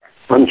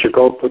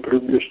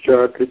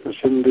Vanchakalpatarubhyascha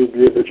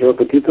kripasindhubhyo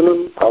patitanam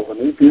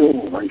pavanebhyo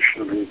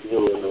vaishnavebhyo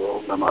namo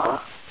namaha.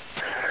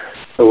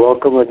 So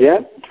welcome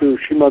again to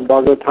Srimad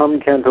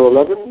Bhagavatam, Canto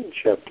 11,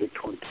 Chapter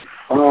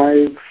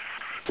 25,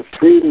 the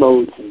three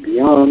modes and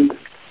beyond.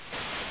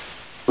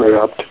 We're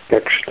up to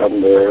text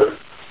number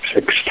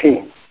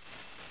 16.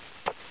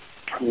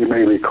 You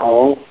may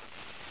recall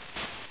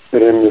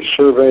that in the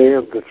survey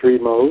of the three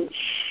modes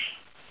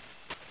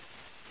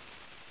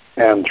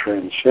and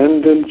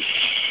transcendence,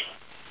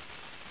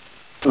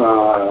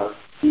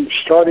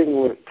 starting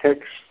with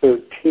text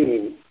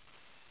 13,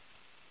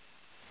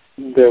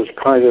 there's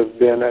kind of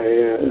been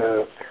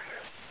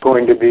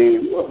going to be,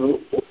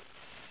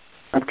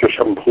 after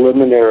some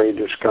preliminary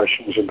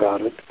discussions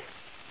about it,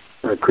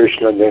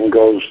 Krishna then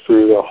goes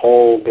through the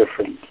whole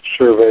different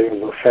survey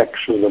of effects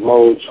of the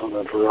modes on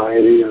a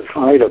variety of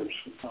items,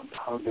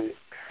 how the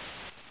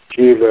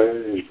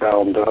jiva is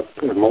bound up,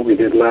 and what we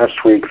did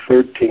last week,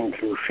 13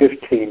 through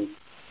 15,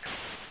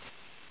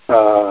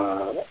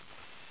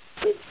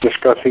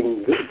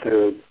 discussing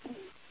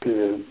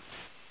the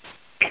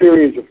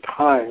periods of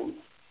time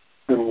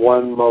when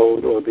one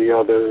mode or the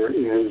other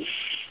is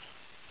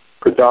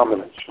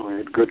predominance,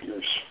 right?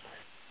 Goodness,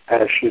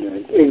 passion,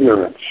 and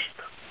ignorance.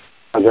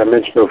 As I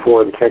mentioned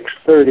before in text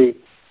 30,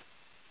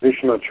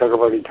 Vishnu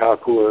Chakravarti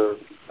Thakur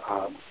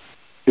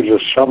gives a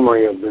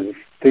summary of the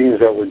things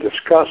that were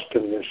discussed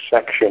in this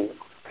section.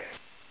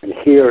 And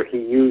here he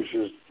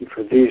uses,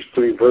 for these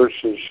three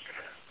verses,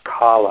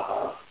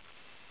 kala,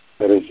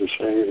 that is to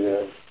say,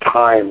 the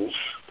times,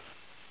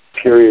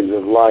 periods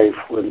of life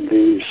when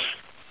these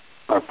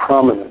are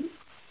prominent.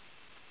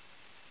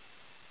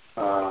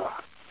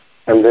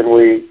 And then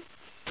we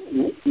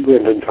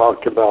went and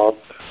talked about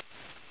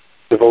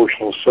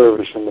devotional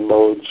service in the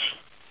modes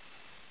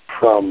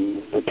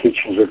from the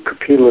teachings of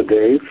Kapila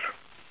Dev.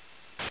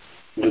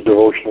 The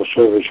devotional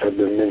service had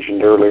been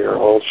mentioned earlier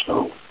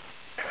also.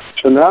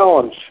 So now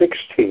on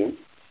 16,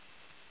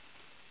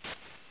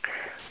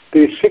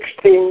 the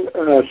 16,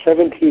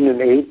 17,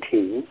 and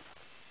 18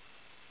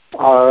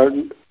 are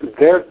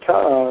their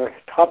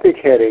topic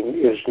heading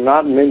is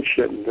not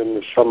mentioned in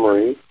the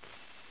summary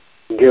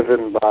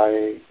given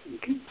by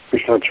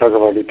Vishnu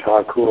Chakravarti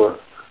Thakur.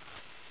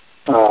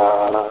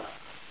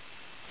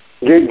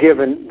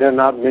 They're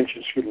not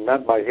mentioned,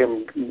 not by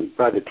him,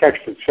 by the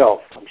text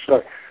itself. I'm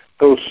sorry.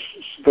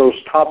 Those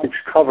topics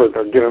covered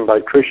are given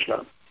by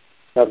Krishna,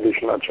 not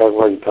Vishnu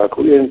Chakravarti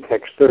Thakur, in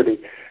text 30.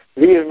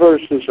 These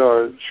verses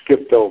are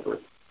skipped over.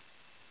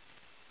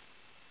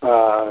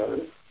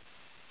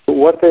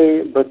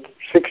 But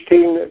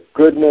 16,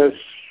 goodness,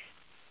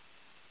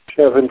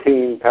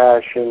 17,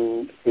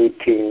 passion,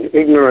 18,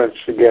 ignorance,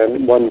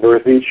 again, one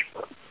verse each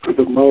for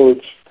the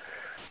modes.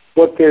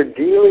 What they're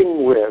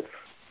dealing with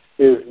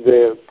is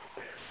the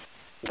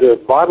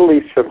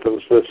bodily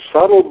symptoms, the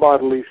subtle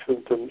bodily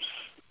symptoms,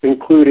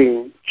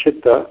 including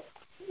chitta,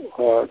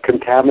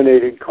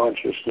 contaminated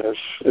consciousness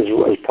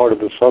as part of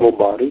the subtle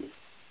body,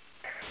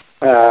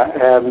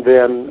 and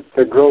then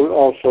the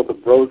gross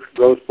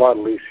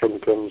bodily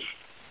symptoms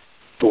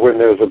when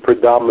there's a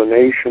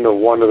predomination of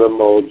one of the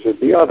modes of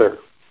the other.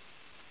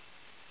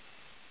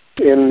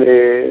 In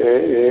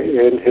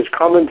his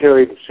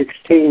commentary to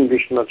 16,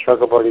 Vishnu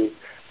Chakravarti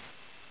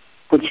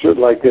puts it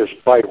like this: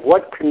 by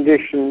what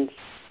conditions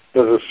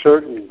does a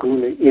certain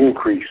guna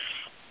increase?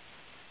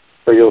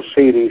 So you'll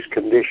see these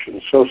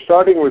conditions. So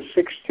starting with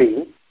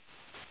 16,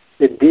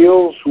 it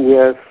deals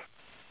with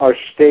our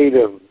state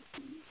of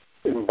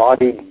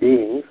embodied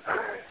being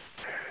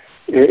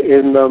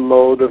in the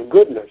mode of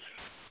goodness.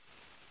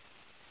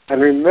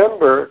 And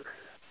remember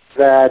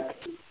that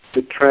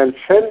the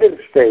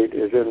transcendent state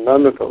is in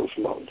none of those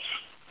modes.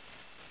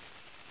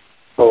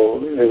 So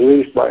at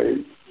least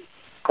by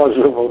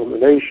causative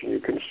elimination, you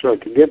can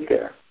start to get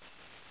there.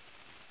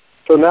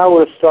 So now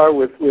we'll start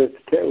with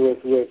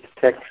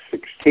text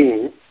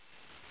 16,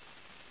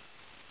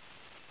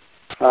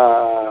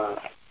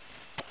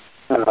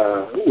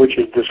 which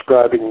is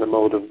describing the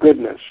mode of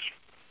goodness.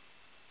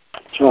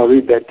 So I'll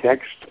read that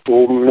text.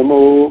 Om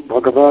Namo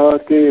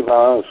Bhagavate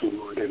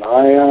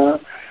Vasudevaya.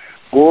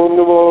 Om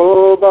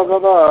Namo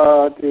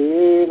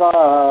Bhagavate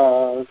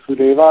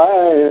Vasudevaya.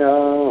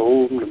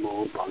 Om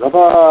Namo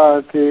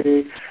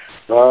Bhagavate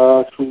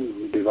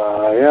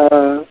Vasudevaya.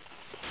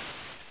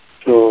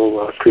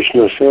 So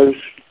Krishna says,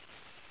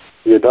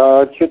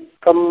 Yada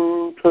Chittam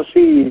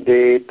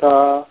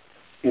Prasideta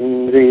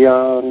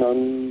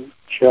Indriyanam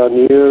Cha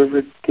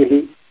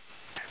Nirvrittihi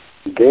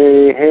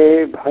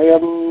Dehe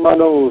Bhayam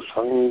Mano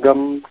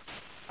Sangam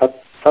Tat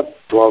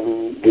Sattvam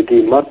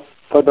Didimat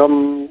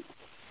Padam.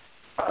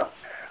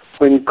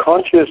 When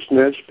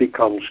consciousness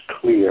becomes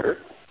clear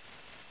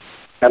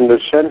and the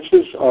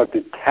senses are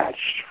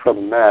detached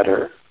from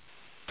matter,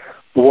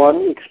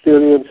 one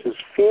experiences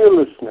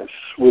fearlessness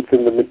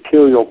within the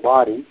material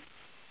body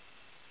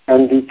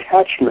and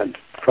detachment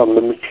from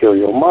the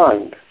material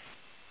mind.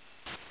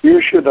 You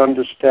should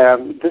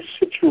understand this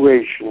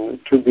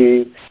situation to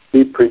be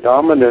the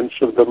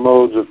predominance of the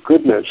modes of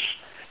goodness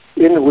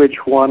in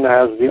which one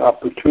has the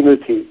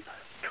opportunity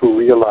to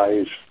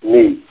realize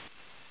me.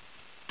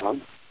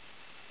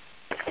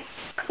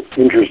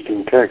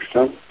 Interesting text,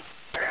 huh?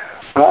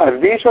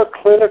 These are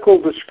clinical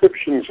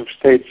descriptions of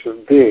states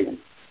of being.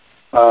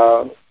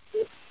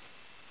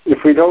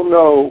 If we don't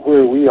know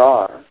where we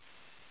are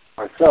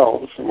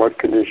ourselves and what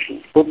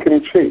conditions, what can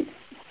we see?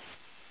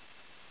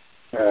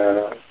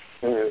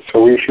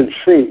 So we should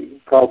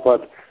see.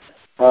 Prabhupada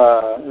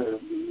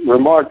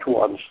remarked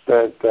once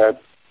that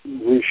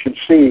we should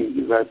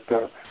see that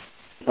the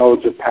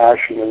modes of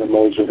passion and the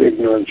modes of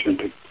ignorance are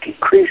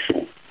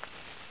decreasing.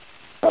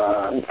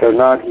 If they're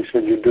not, he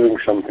said, you're doing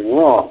something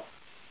wrong.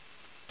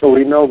 So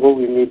we know what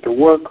we need to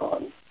work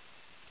on.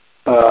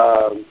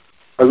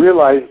 I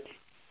realized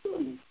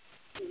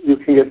you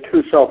can get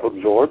too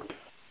self-absorbed.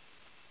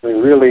 I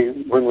mean,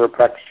 really, when we're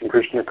practicing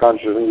Krishna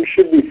consciousness, we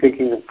should be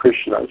thinking of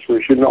Krishna, so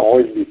we shouldn't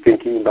always be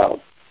thinking about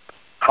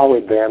how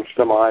advanced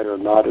am I or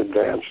not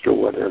advanced or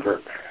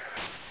whatever.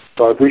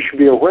 But we should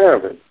be aware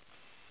of it.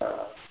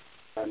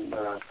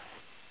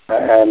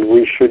 And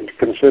we should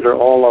consider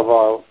all of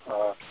our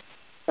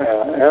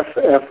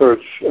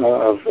efforts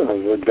of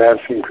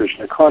advancing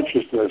Krishna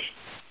consciousness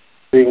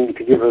being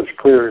to give us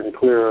clearer and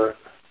clearer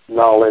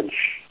knowledge,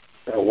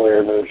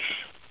 awareness,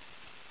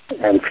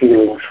 and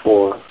feelings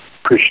for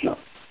Krishna.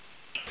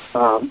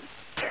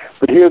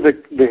 But here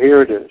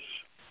it is.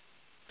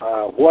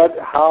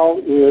 How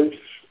is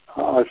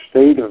a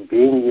state of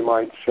being, you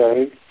might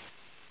say,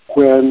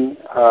 when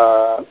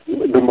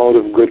the mode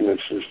of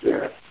goodness is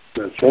there?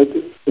 That's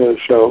it.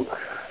 So,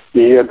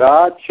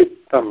 yada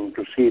chittam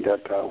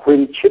prasidata.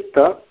 When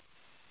chitta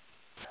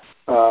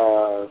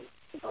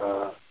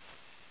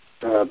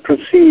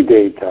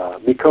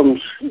prasidata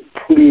becomes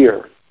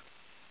clear,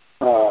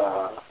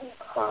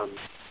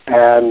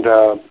 and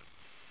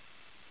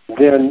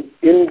then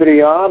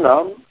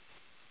indriyanam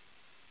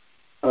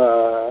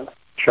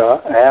cha,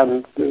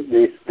 and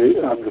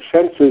the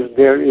senses,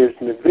 there is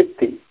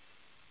nivritti,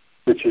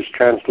 which is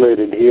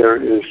translated here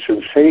is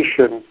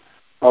cessation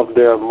of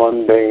their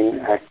mundane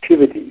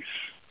activities,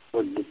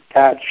 or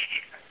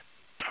detached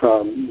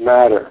from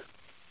matter.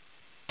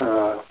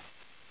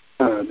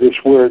 This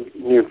word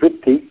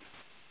nivritti,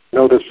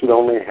 notice it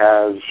only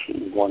has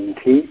one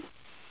T.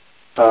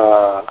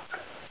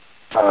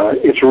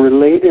 It's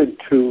related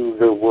to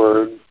the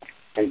word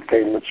made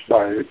famous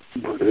by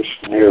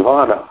Buddhists,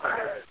 nirvana.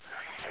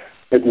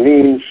 It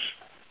means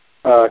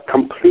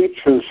complete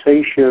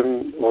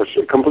sensation or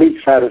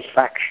complete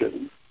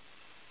satisfaction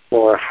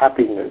or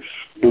happiness,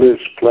 bliss,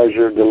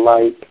 pleasure,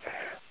 delight.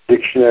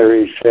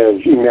 Dictionary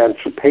says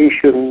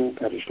emancipation,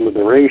 that is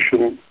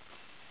liberation,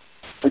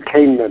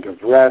 attainment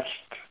of rest,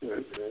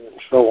 and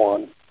so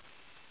on.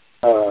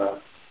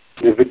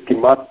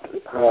 Nivrittimat,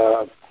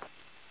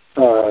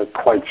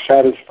 quite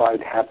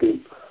satisfied,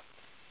 happy.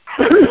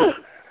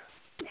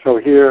 So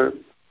here,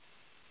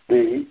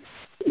 the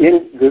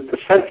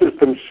senses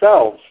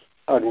themselves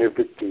are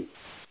nivritti.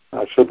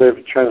 So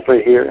they've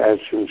translated here as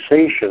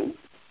sensation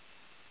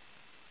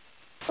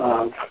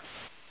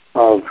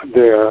of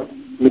their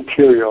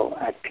material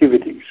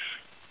activities.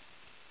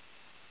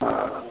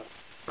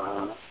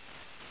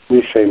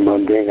 We say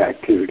mundane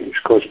activities,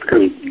 of course,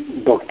 because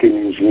bhakti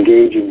means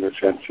engaging the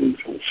senses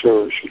and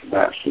service of the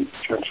master,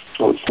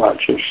 so it's not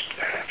just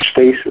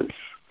stasis.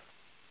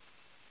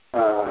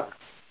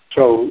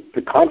 So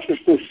the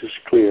consciousness is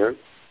clear.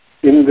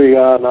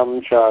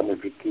 Indriyanam cha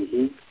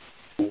nivrittihi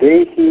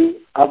dehi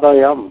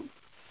abhayam.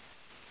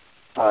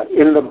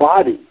 In the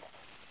body,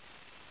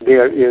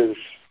 there is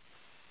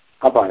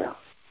abhaya,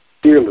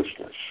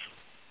 fearlessness.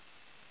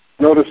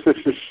 Notice this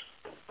is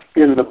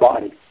in the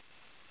body.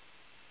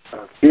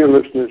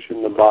 Fearlessness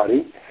in the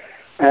body.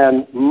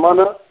 And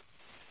mana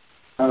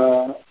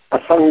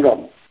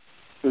asangam.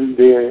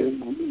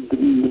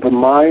 The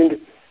mind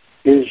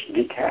is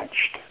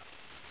detached.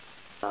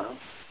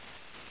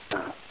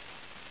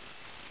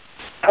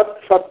 Tat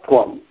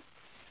sattvam,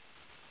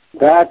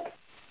 that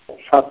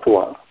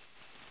sattva,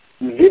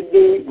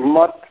 vidhi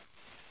mat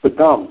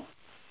padam.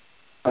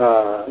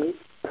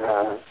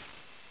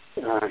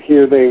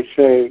 Here they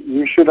say,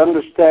 you should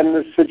understand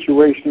this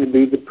situation to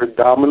be the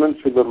predominance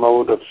of the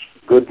mode of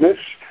goodness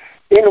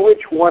in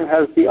which one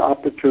has the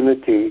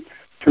opportunity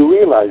to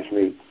realize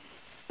me.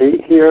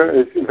 Here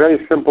is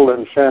very simple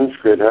in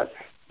Sanskrit,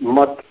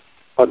 mat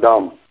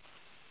padam.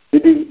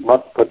 Vidhi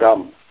mat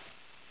padam.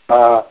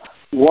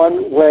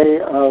 One way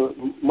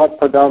mat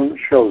padam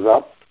shows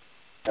up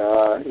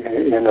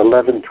in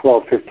 11,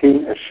 12,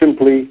 15 is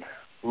simply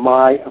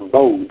my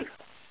abode.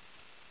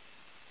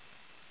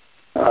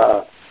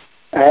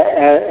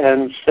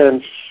 And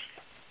since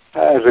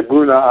as a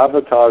guna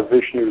avatar,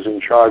 Vishnu is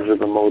in charge of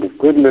the mode of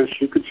goodness,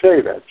 you could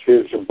say that's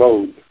his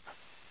abode.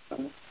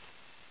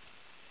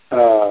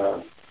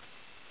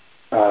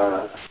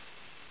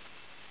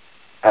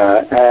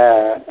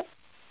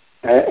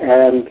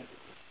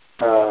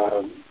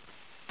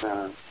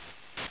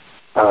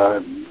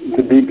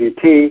 The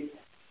BBT,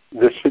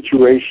 the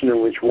situation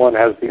in which one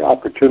has the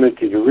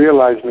opportunity to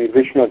realize me,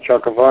 Vishnu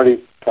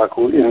Chakravarti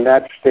Thakur, in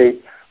that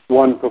state,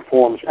 one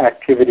performs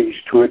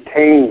activities to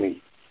attain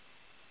me.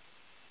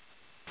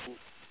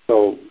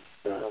 So,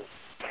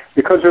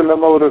 because in the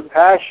mode of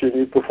passion,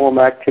 you perform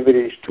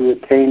activities to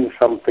attain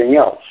something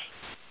else.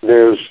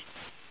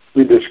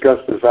 We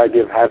discussed this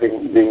idea of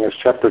being a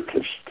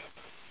separatist,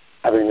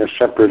 having a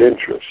separate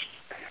interest.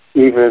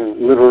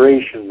 Even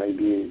liberation may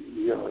be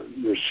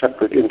your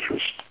separate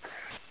interest.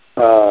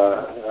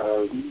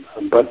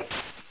 But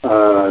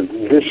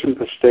this is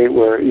the state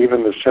where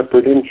even the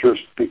separate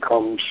interest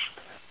becomes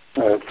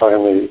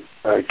finally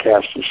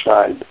cast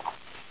aside.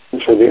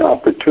 And so the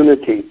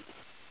opportunity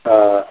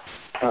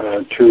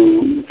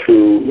to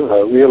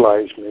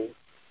realize me,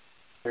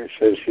 it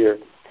says here.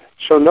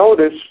 So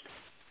notice,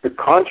 the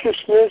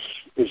consciousness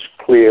is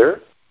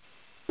clear,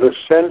 the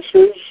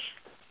senses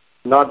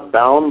not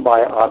bound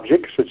by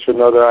objects. It's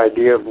another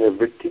idea of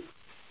nivritti.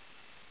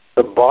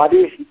 The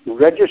body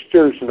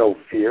registers no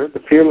fear,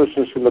 the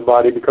fearlessness in the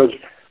body, because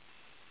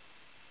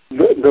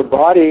the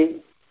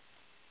body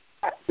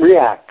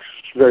reacts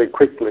very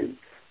quickly.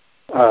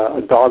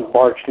 A dog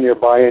barks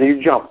nearby and you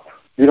jump.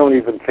 You don't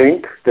even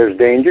think there's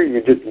danger,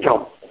 you just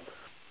jump.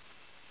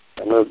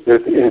 And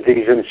there's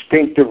these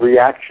instinctive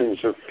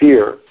reactions of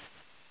fear.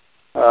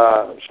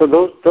 So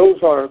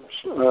those are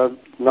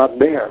not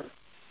there.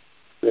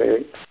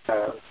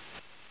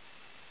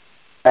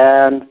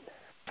 And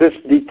this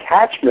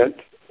detachment,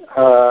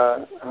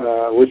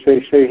 which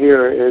they say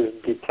here is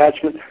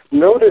detachment.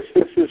 Notice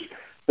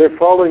they're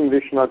following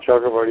Vishwanath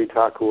Chakravarti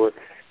Thakur,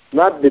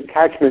 not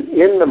detachment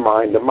in the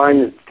mind is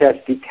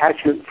detached,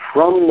 detachment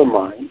from the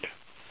mind.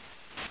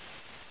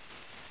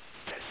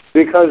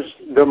 Because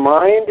the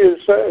mind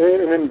is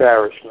an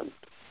embarrassment.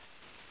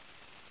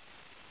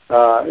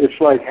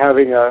 It's like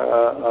having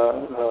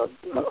a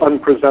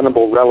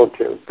unpresentable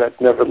relative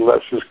that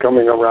nevertheless is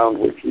coming around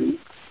with you.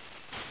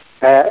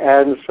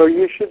 And so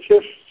you should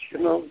just,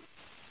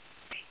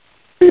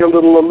 be a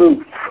little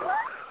aloof,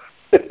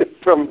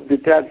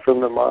 detached from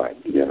the mind,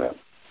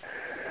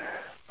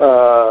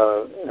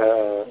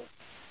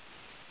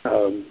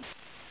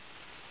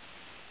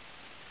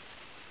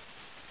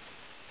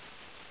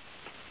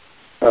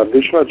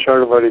 Vishwanath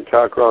Chakravarti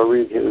Thakur, I'll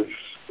read his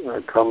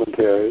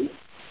commentary.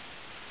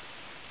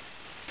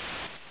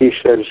 He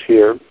says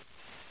here,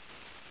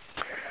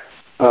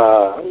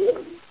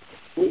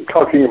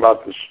 talking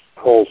about this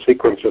whole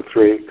sequence of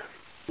three,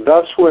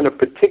 thus when a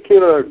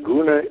particular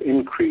guna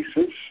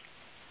increases,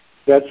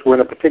 the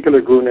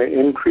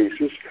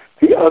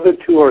other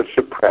two are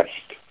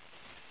suppressed.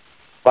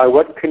 By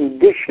what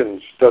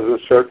conditions does a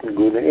certain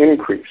guna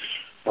increase?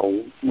 Now,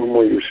 when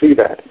will you see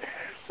that?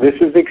 This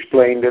is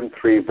explained in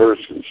 3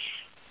 verses.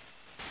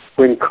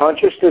 When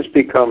consciousness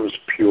becomes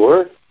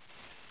pure,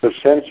 the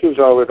senses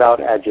are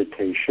without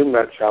agitation.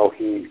 That's how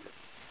he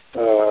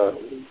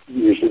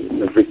uses it in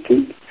the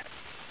vritti.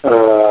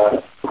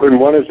 When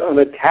one is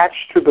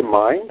unattached to the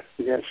mind,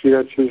 again, see,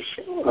 that's his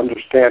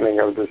understanding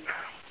of this.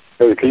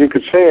 Because you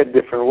could say it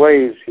different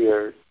ways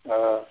here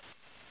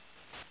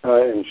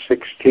in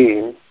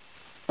 16.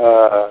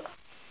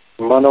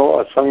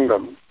 Mano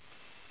asangam.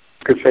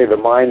 You could say the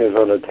mind is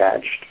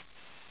unattached.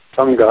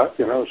 Sangha,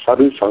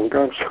 sadhu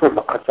sangha,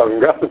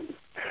 asanga.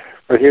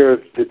 But here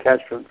it's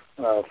detachment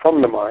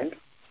from the mind.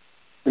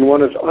 When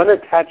one is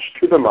unattached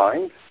to the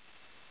mind,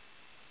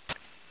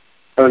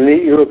 and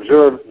you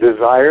observe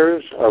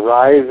desires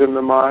arise in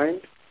the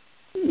mind,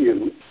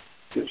 you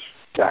just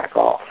back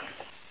off.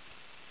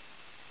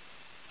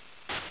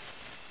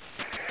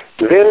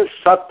 Then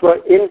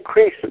sattva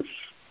increases.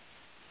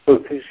 So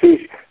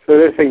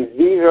they're saying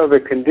these are the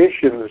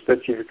conditions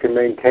that you can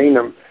maintain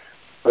them,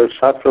 where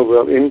sattva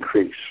will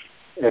increase.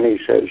 And he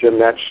says, in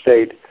that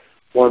state,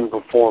 one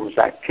performs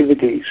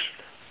activities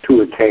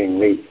to attain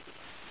me.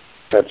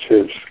 That's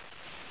his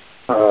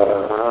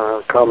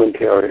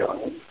commentary on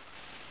it.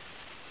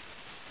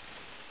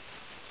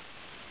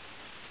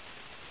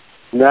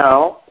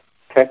 Now,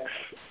 text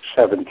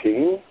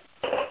 17,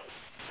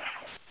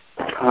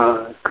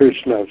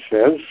 Krishna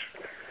says,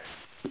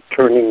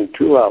 turning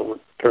to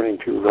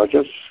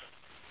Rajas,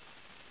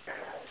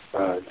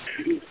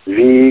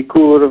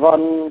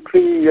 Vikurvan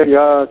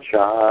kriyaya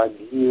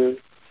chadya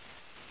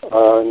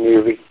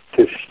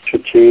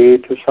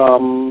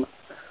nivrittischachetasam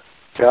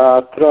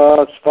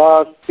yatra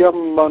svastyam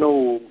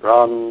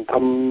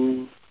manubhrantam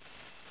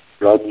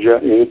raja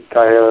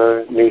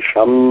etaya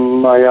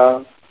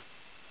nishammaya.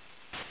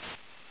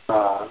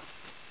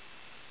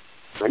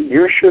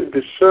 You should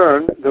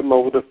discern the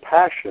mode of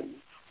passion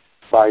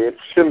by its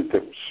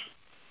symptoms.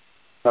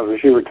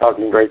 Obviously, we're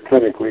talking very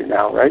clinically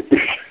now, right?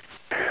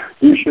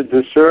 You should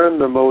discern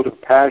the mode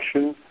of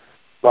passion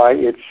by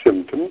its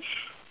symptoms,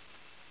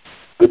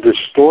 the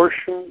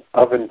distortion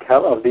of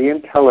the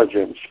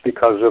intelligence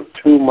because of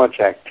too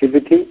much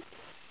activity,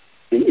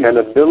 the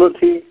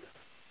inability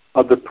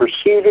of the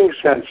perceiving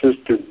senses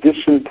to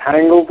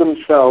disentangle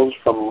themselves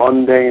from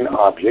mundane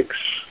objects,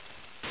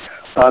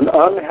 an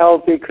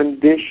unhealthy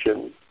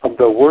condition of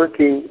the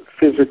working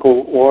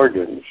physical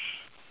organs,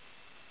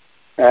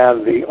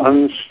 and the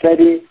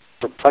unsteady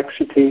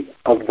perplexity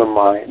of the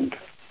mind.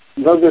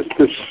 Now this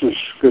is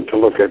good to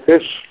look at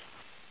this.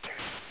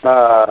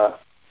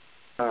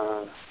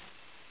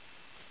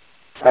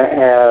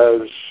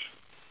 as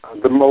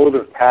the mode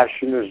of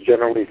passion is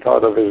generally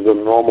thought of as the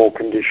normal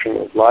condition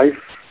of life.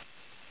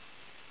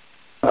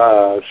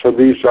 So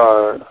these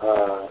are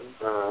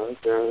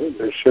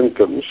the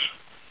symptoms.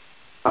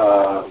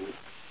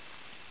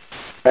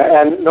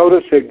 And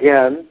notice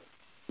again,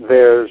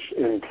 there's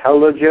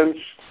intelligence,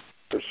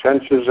 the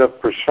senses of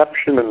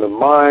perception in the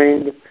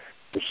mind,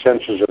 the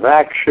senses of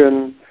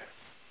action,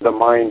 the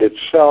mind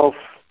itself.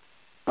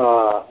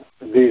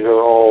 These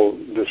are all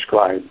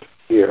described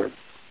here.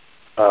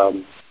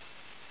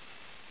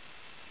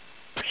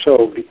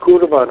 So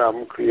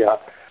vikurvanam kriya.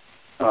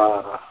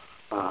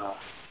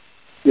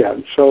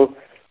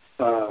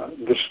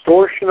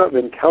 Distortion of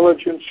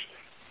intelligence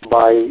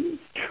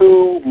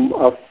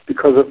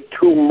because of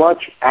too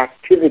much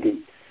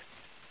activity.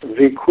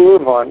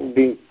 Vikurvan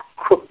being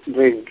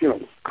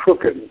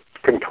crooked,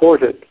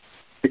 contorted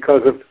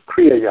because of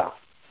kriya.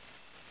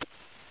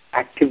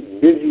 Active,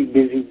 busy.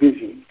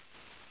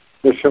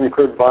 There's some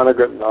Kurt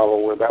Vonnegut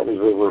novel where that was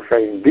the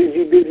refrain: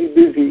 busy,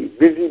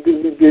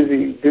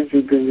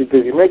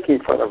 making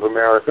fun of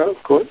America,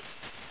 of course.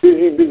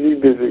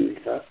 Busy.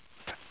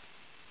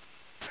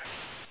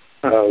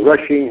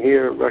 Rushing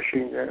here,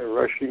 rushing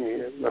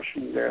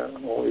there.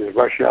 Always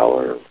rush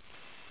hour.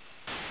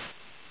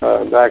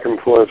 Back and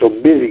forth. So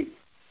busy.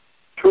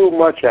 Too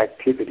much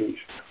activities.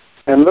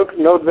 And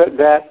note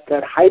that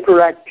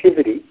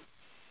hyperactivity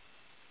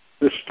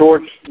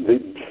distorts the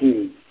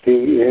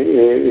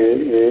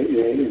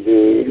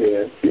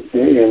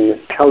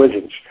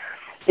intelligence.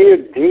 Here,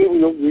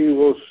 we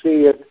will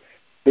see it,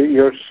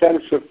 your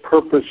sense of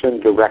purpose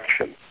and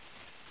direction.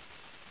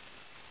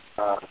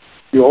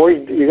 You're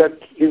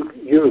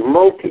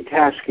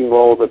multitasking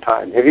all the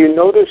time. Have you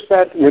noticed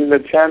that when the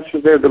chance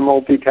is there to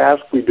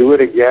multitask, we do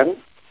it again?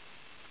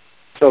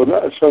 So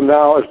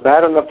now it's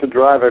bad enough to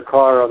drive a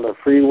car on the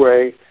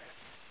freeway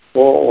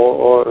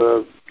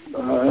or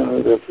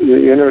the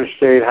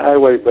interstate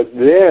highway, but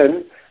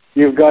then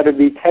you've got to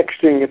be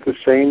texting at the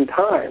same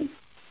time.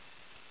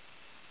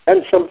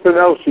 And something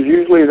else.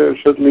 Usually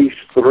there's at least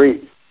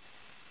 3.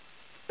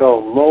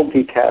 So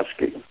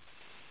multitasking.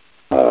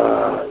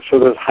 So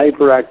there's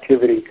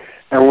hyperactivity.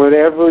 And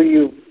whatever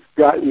you've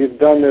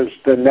done is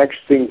the next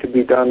thing to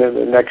be done and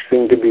the next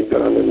thing to be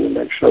done and the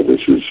next. So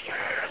this is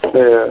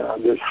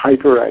this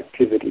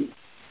hyperactivity.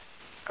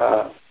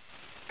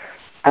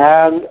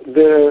 And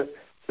then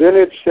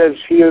it says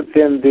here,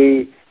 then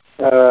the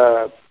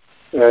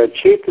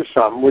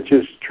chetasam, which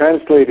is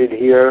translated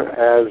here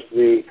as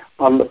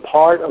on the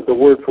part of the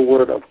word for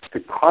word of the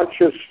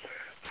conscious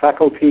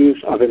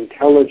faculties of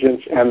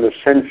intelligence and the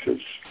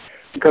senses.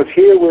 Because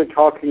here we're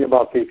talking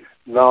about the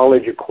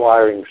knowledge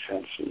acquiring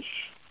senses.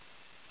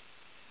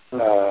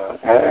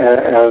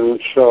 And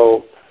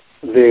so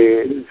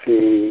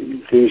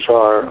these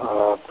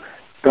are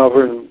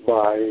governed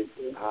by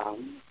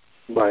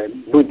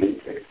buddhi.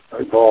 They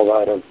evolve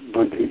out of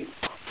buddhi.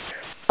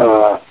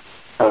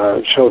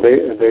 So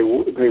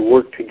they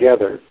work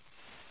together,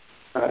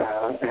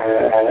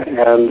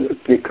 and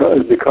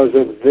because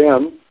of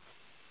them,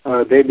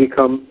 they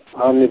become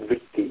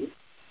anivritti,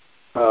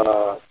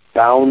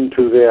 bound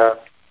to their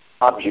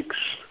objects.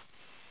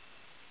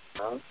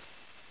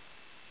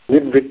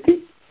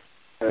 Nivritti,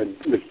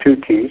 with 2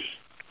 T's,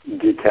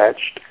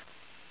 detached.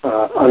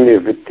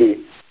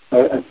 Anivritti,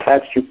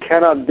 attached. You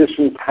cannot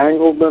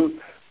disentangle them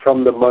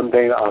from the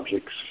mundane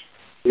objects.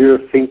 You're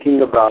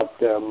thinking about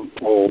them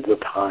all the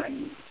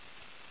time.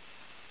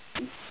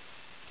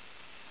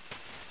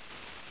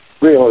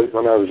 Really,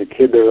 when I was a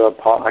kid,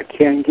 I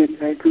can't get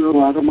that girl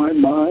out of my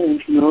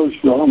mind,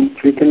 so I'm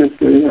thinking it,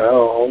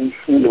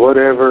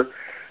 whatever,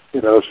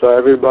 so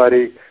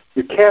everybody,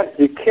 you can't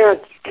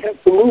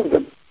remove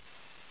them.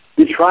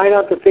 You try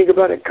not to think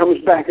about it, it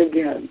comes back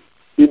again.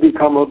 You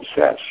become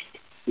obsessed.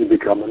 You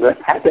become an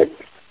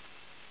addict,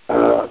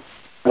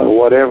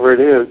 whatever it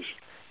is.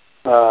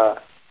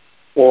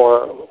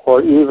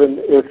 Or even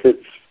if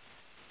it's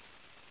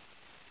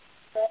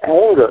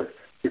anger,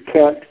 you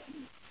can't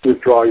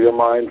withdraw your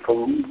mind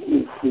from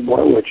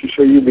what you.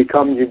 So you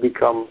become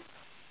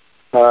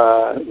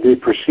the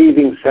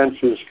perceiving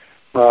senses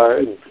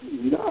are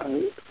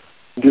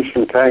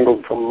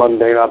disentangled from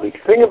mundane objects.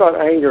 The thing about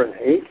anger and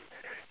hate,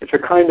 it's a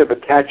kind of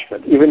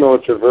attachment, even though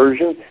it's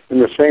aversion. In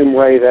the same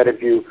way that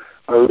if you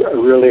are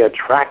really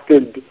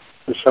attracted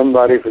to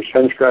somebody for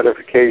sense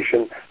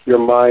gratification, your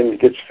mind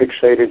gets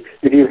fixated.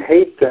 If you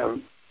hate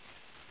them,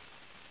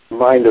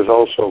 mind is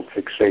also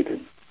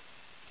fixated.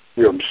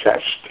 You're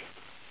obsessed.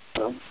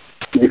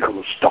 You become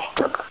a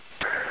stalker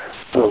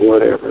or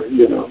whatever,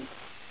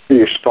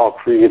 You stalk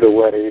for either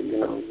way,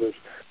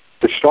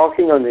 Is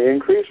stalking on the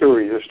increase, or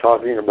are you just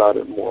talking about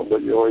it more?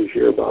 But you always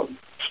hear about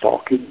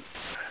stalking.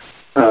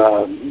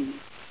 And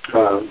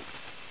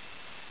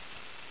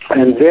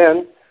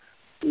then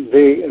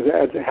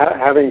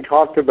having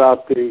talked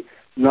about the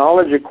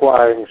knowledge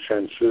acquiring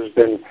senses,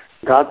 then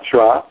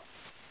gatra,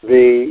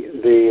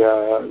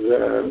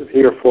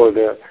 here for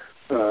the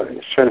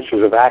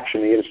senses of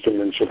action, the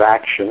instruments of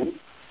action,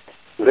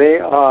 they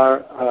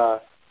are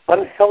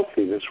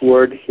unhealthy. This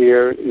word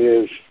here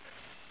is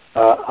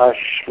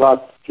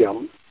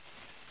ashvatyam.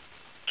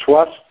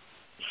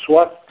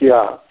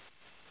 Swastya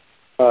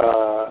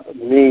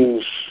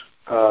means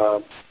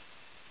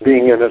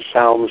being in a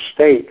sound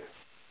state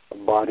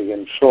of body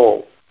and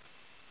soul.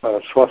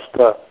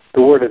 Swasta,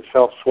 the word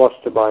itself,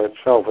 swasta by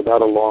itself,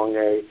 without a long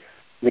A,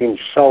 means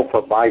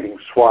self-abiding,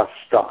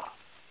 swasta.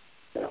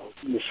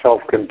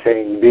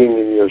 Self-contained, being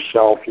in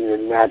yourself, in your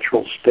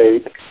natural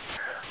state,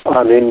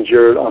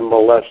 uninjured,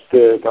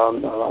 unmolested,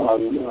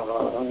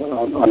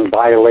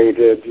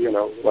 unviolated,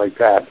 like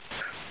that.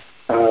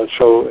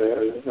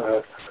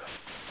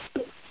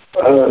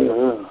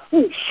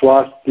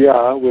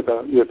 Swastya with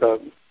a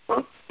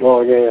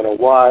long A and a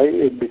Y,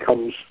 it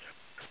becomes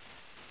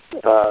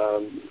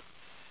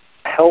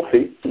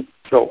healthy.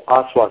 So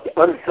aswast,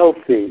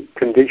 unhealthy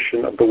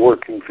condition of the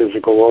working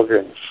physical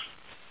organs.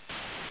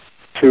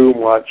 Too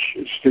much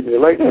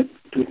stimulation,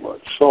 too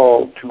much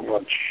salt, too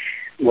much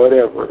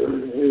whatever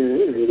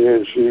it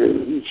is,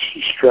 you're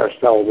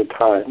stressed all the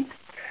time.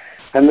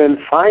 And then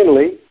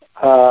finally,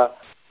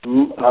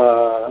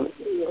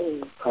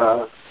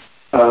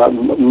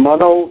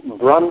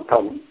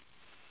 manobrantam.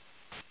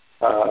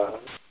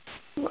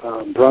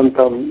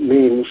 Brantam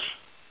means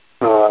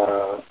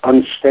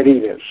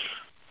unsteadiness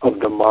of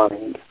the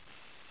mind.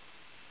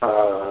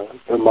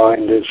 The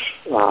mind is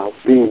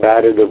being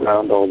battered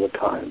around all the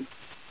time.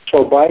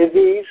 So by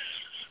these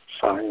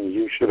signs,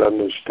 you should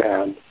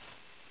understand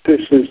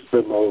this is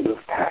the mode of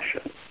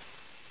passion.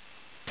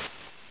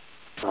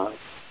 And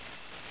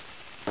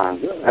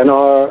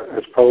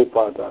as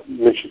Prabhupada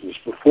mentioned this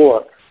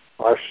before,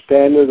 our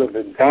standard of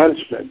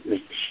advancement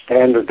is the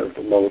standard of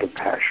the mode of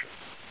passion.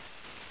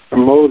 The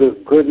mode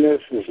of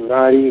goodness is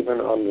not even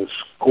on the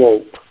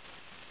scope.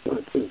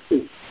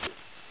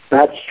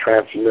 That's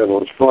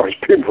transcendental as far as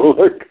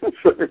people are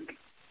concerned.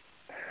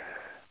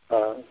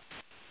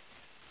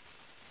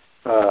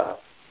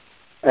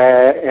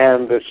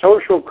 And the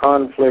social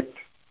conflict,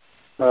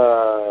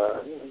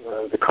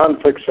 the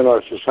conflicts in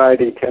our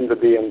society tend to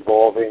be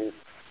involving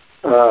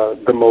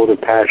the mode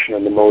of passion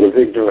and the mode of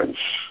ignorance,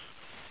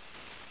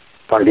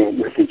 fighting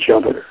with each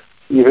other,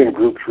 even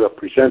groups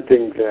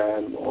representing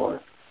them, or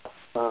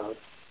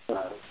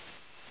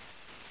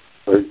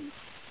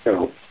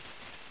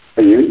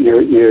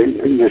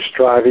you're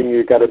striving,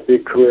 you've got a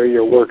big career,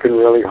 you're working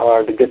really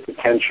hard to get the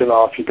tension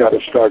off, you got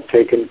to start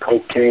taking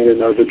cocaine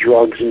and other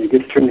drugs, and you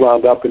get too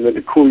wound up, and then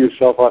to cool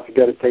yourself off, you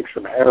got to take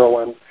some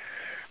heroin.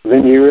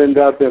 Then you end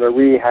up in a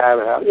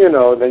rehab,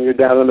 then you're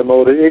down in the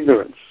mode of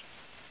ignorance.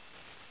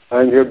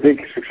 And your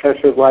big success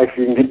of life,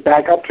 you can get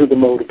back up to the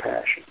mode of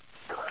passion.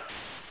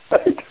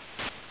 Right?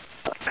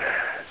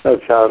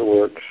 That's how it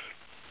works.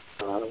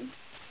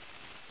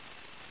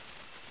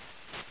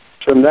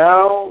 So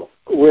now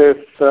with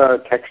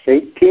text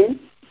 18,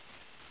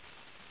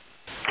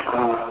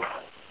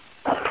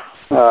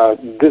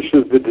 this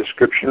is the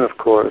description, of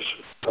course,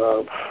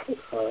 of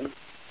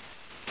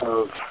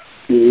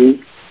the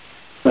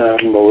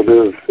mode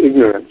of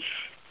ignorance.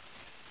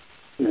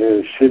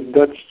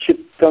 Siddhats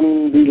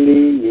chittam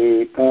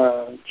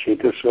viliyeta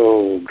chitaso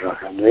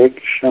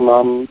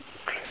grahaneksham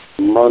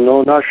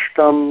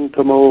manonashtam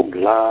tamo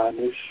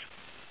glanis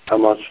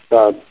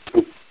tamastat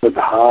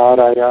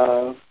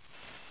upadharaya.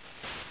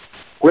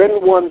 When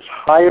one's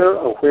higher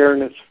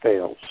awareness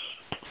fails,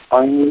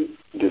 finally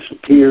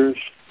disappears,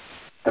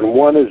 and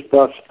one is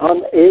thus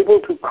unable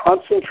to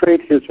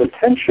concentrate his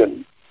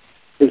attention,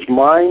 his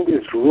mind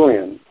is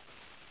ruined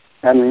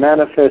and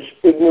manifests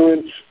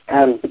ignorance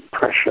and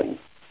depression.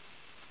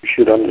 You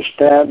should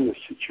understand the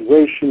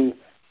situation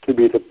to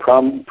be the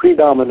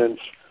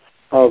predominance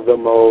of the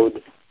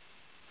mode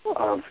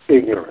of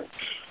ignorance.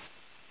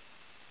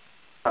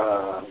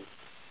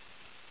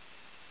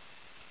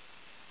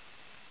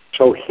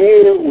 So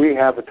here we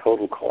have a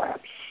total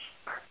collapse.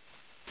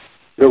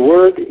 The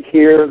word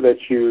here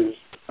that's used,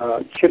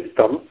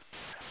 chittam,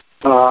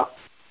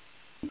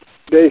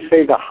 they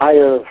say the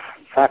higher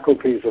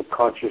faculties of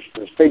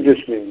consciousness. They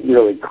just mean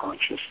really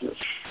consciousness.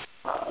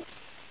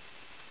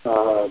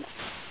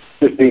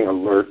 Just being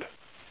alert.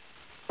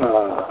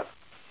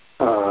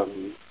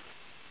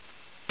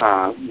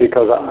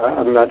 Because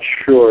I'm not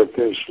sure if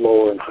there's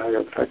lower and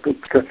higher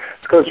faculties.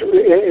 Because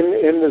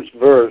in this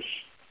verse,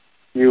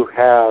 you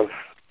have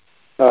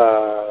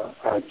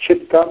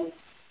chittam,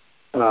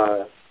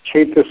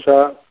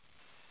 chetasa,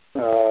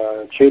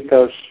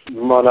 chetas,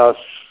 manas.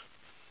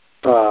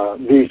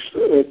 These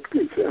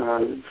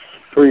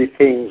three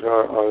things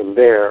are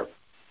there.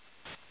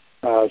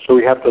 So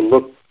we have to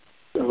look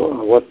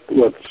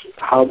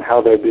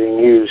how they're being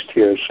used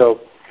here.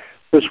 So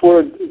this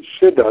word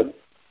siddhat,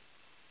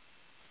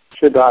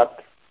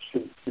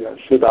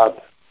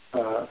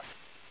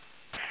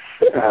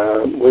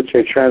 which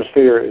a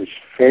translator is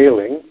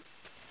failing.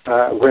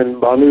 When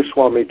Bhanu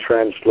Swami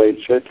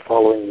translates it,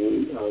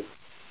 following the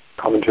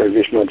commentary of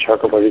Vishnu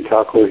Chakravarti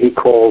Thakur, he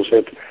calls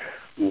it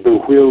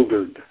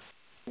bewildered.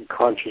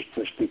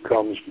 Consciousness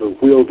becomes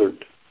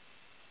bewildered.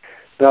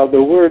 Now,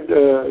 the word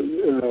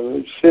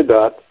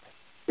siddhat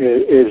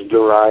is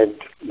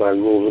derived by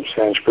rules of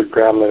Sanskrit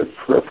grammar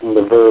from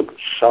the verb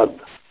sad.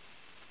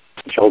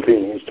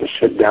 Jalti means to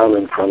sit down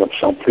in front of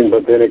something,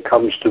 but then it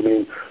comes to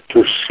mean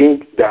to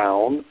sink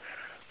down,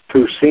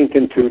 to sink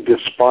into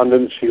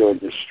despondency or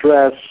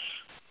distress,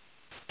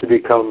 to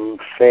become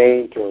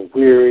faint or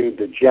weary,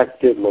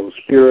 dejected,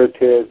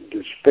 low-spirited,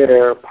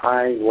 despair,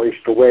 pine,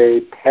 waste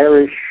away,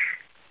 perish.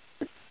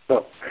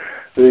 So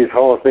these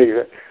whole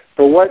things.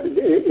 So what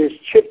is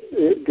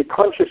the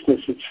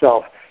consciousness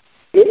itself?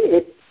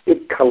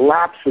 It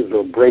collapses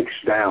or breaks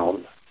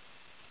down.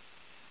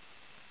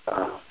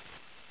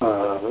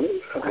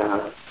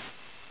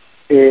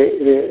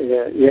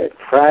 It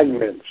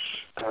fragments.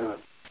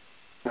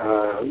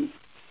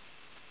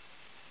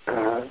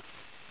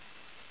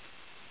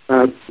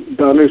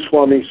 Dhanu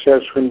Swami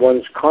says when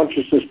one's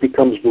consciousness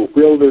becomes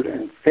bewildered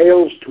and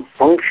fails to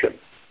function,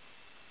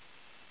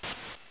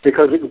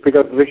 because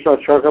Vishnu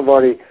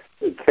Chakravarti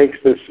takes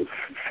this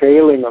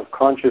failing of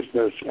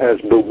consciousness as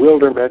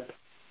bewilderment,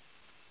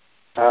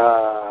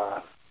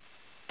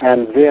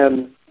 and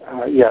then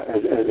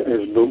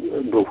as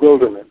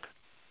bewilderment.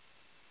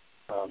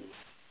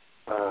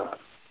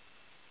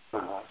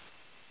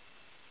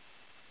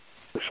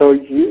 So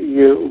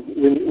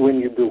when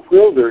you're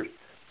bewildered,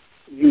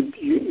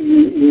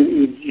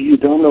 you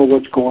don't know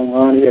what's going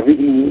on.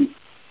 You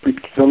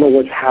don't know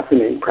what's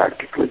happening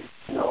practically.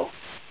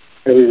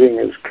 Everything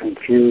is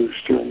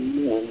confused,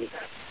 and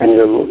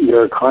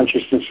your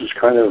consciousness is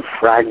kind of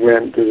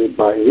fragmented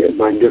by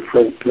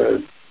different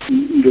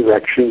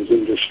directions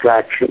and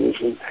distractions,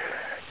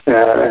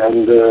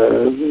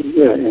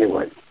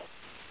 anyway.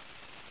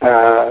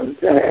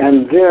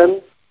 And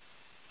then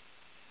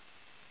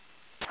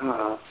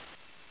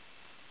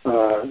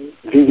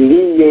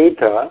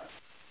viliyeta,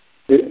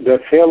 the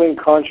failing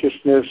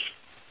consciousness,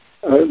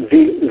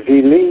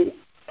 the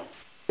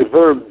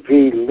verb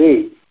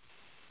vili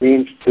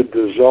means to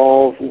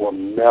dissolve or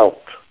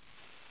melt,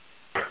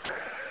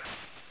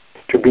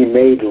 to be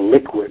made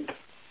liquid.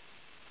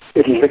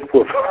 It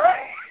liquefies.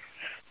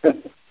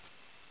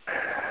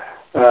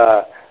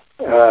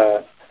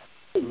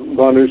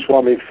 Manu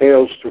Swami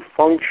fails to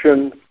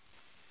function.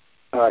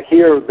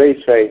 Here they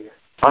say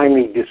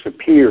finally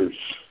disappears.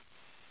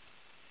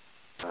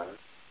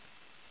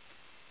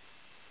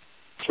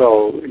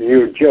 So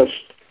you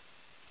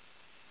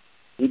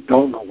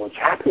don't know what's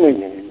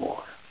happening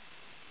anymore.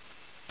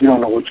 You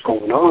don't know what's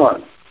going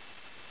on.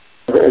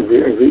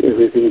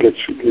 Everything gets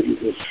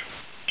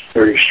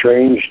very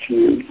strange to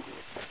you.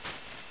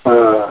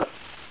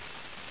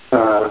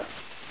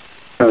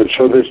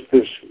 So this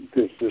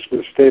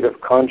state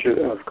of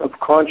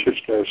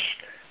consciousness,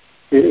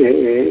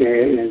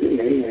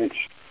 it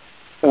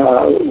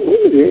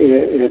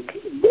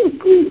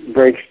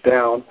breaks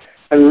down,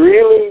 and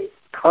really,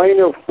 kind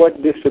of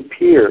what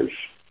disappears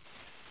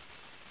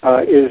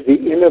is the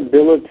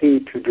inability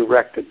to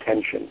direct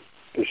attention.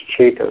 This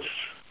cetas,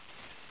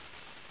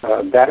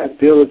 that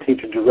ability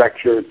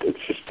to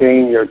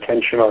sustain your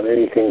attention on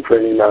anything for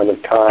any amount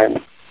of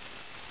time.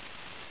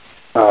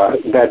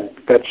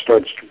 That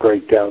starts to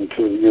break down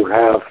too. You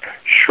have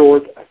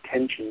short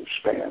attention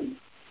span,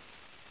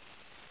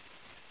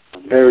 a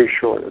very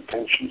short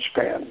attention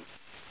span.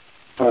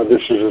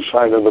 This is a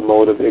sign of the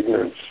mode of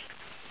ignorance.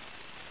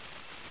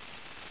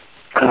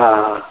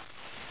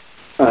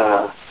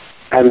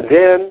 And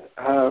then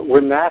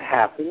when that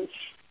happens,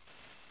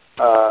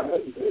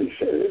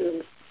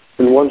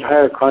 when one's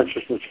higher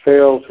consciousness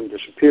fails and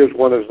disappears,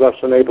 one is thus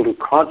unable to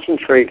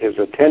concentrate his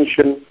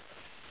attention.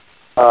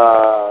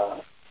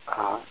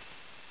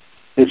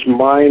 His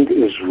mind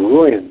is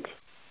ruined.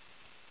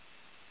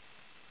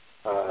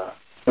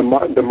 The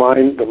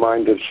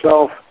mind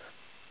itself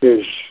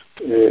is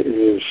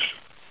they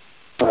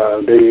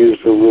use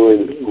the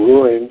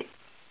ruined.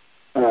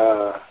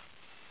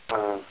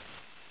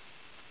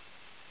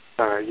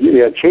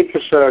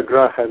 Cetasa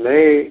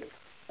grahane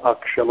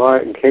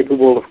akshama,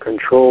 incapable of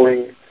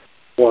controlling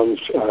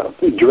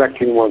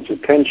directing one's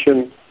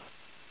attention.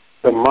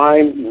 The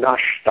mind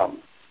nashtam,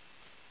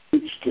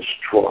 it's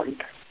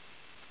destroyed.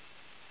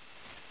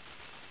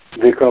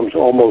 It becomes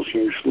almost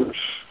useless.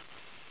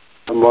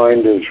 The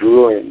mind is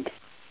ruined.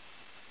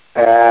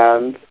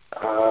 And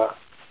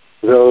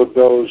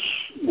those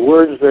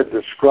words that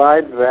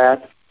describe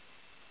that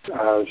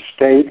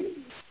state,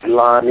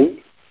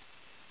 glani,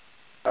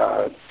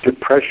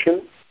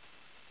 depression,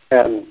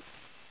 and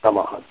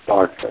tamaha,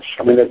 darkness.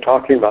 I mean, they're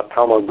talking about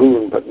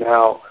tamagun, but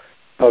now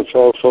it's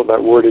also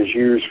that word is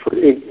used for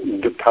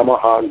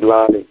tamaha,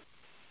 glani,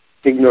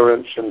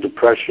 ignorance and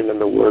depression in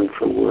the word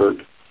for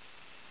word.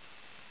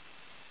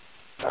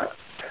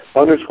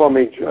 Manu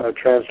Swami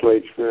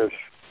translates this: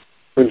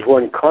 when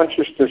one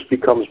consciousness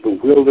becomes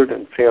bewildered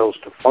and fails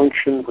to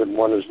function, when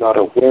one is not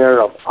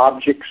aware of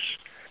objects,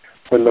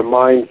 when the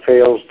mind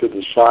fails to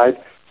decide.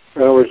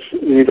 In other words,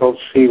 you don't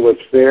see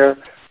what's there.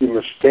 You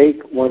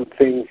mistake one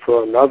thing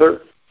for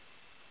another,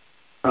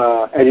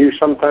 and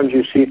sometimes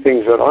you see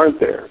things that aren't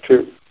there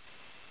too.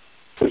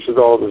 This is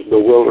all this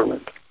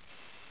bewilderment.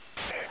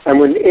 And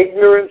when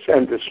ignorance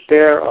and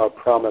despair are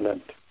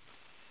prominent,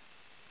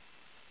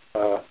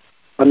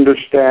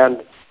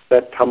 understand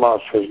that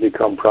tamas has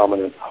become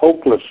prominent.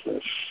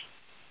 Hopelessness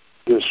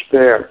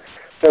despair.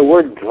 The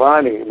word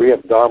glani, we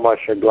have dharma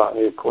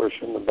glani, of course,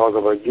 in the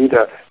Bhagavad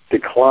Gita,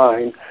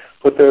 decline,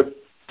 but the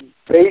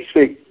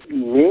basic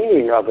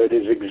meaning of it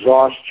is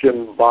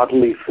exhaustion,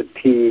 bodily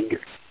fatigue,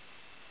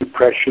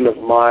 depression of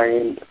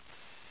mind,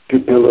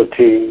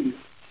 debility,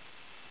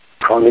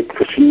 chronic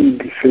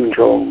fatigue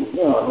syndrome,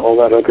 all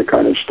that other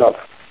kind of stuff.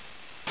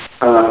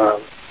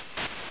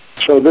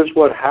 So this is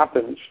what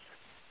happens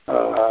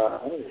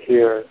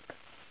here.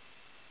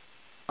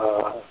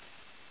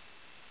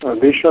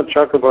 Vishnu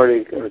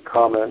Chakravarti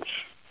comments,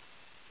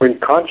 when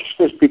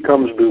consciousness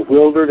becomes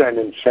bewildered and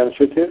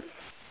insensitive,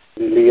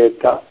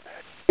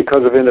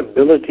 because of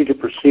inability to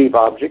perceive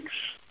objects,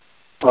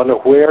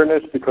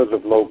 unawareness because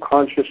of low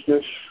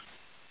consciousness,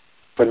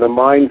 when the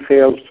mind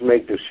fails to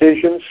make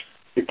decisions,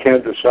 you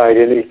can't decide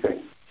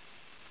anything.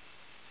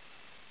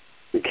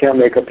 You can't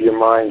make up your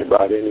mind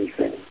about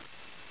anything.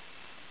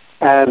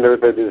 And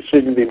the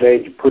decision to be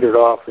made, you put it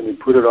off, and you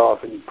put it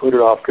off, and you put it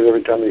off, because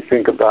every time you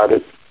think about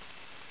it,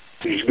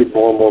 you just get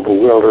more and more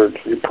bewildered.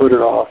 You put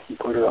it off,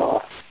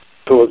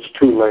 until it's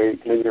too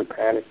late, and then you're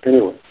panicked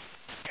anyway.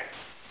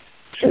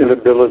 It's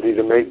inability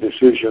to make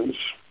decisions.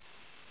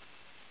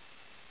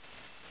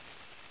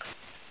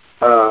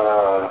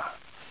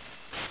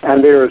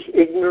 And there is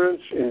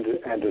ignorance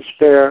and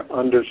despair.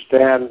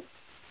 Understand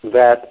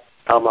that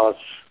tamas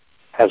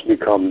has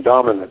become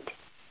dominant.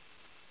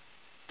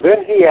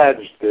 Then he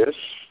adds this,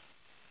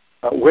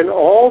 when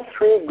all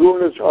three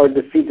gunas are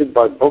defeated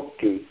by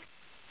bhakti,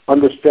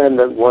 understand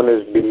that one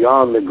is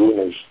beyond the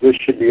gunas. This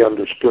should be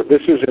understood.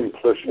 This is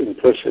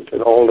implicit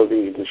in all of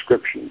these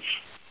descriptions.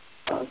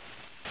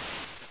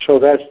 So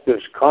that's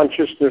this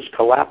consciousness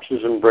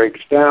collapses and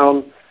breaks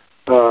down.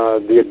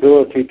 The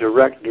ability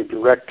to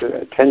direct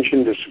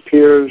attention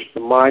disappears.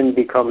 The mind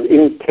becomes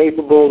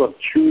incapable of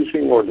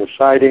choosing or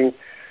deciding,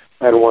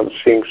 and one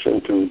sinks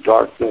into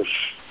darkness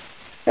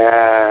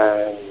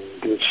and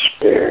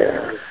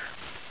despair.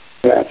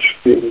 That's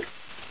the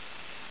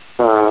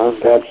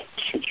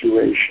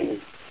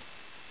situation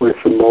with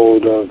the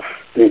mode of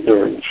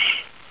ignorance.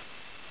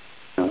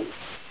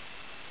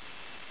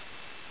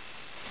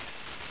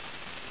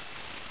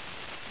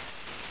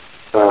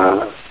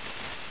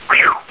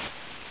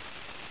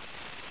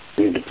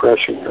 Pretty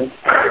depressing, right?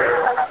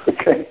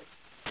 Okay.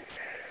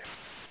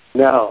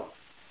 Now,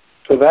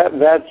 so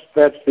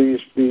that's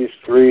these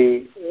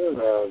three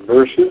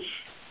verses,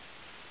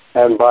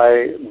 and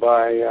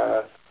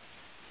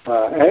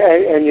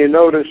and you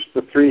notice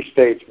the three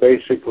states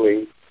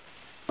basically: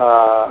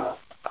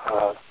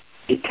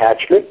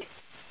 detachment,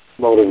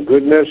 mode of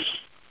goodness;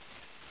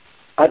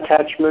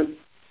 attachment,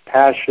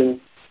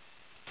 passion;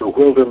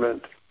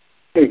 bewilderment,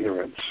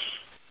 ignorance.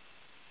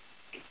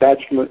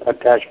 Detachment,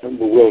 attachment,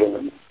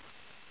 bewilderment.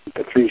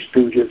 The Three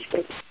Stooges,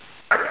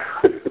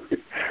 something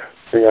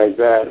like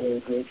that.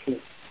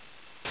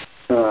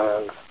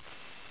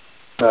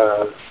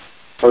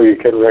 So you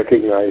can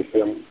recognize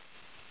them.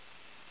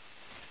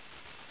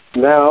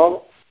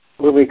 Now,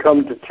 when we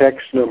come to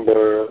text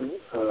number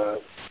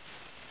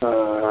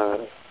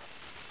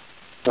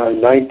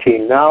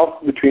 19, now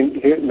between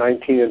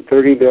 19 and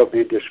 30, there'll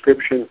be a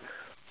description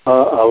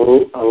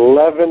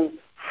 11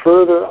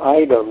 further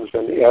items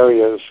and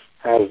areas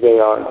as they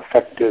are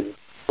affected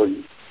or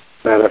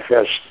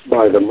manifest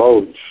by the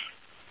modes.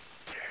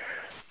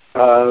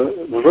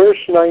 Verse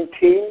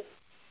 19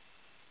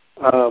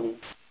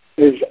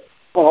 is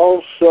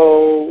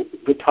also,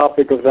 the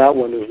topic of that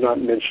one is not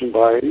mentioned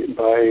by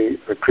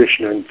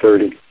Krishna in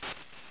 30.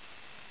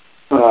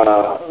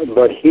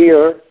 But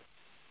here,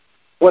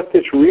 what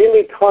this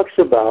really talks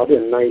about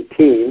in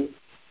 19,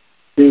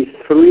 the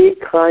three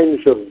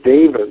kinds of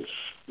devas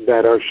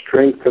that are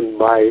strengthened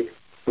by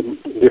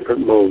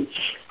different modes.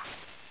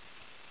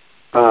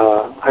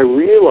 I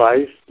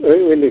realized,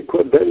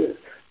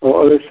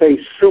 let's say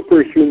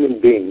superhuman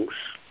beings,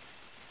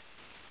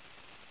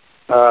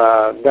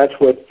 that's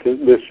what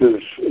this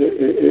is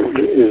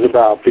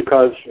about,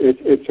 because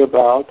it's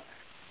about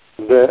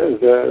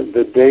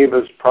the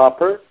devas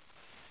proper,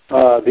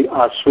 the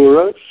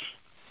asuras,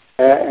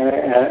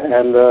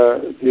 and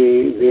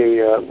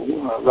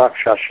the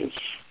rakshasas.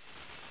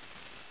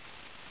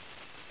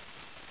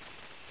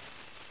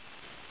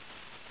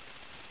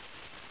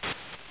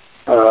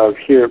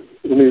 Here,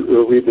 let me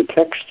read the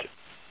text.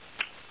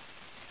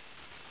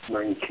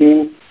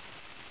 19.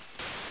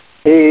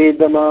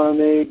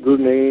 Edamane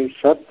gune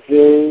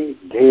satve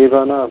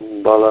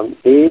devanam balam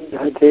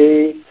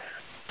edhate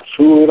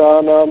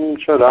suranam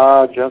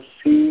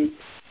charajasi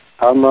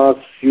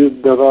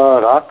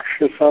tamasyuddhava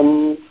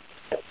rakshasam.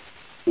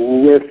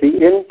 With the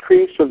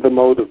increase of the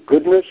mode of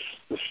goodness,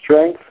 the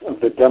strength of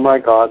the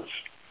demigods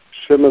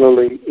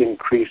similarly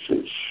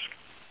increases.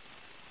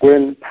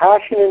 When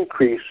passion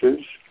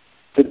increases,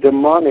 the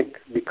demonic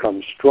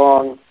becomes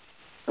strong,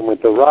 and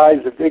with the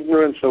rise of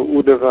ignorance or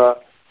Uddhava,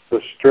 the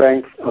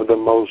strength of the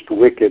most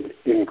wicked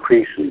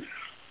increases.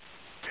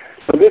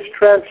 So this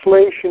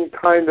translation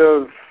kind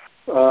of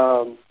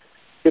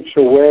gets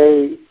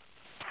away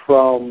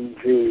from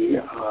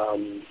the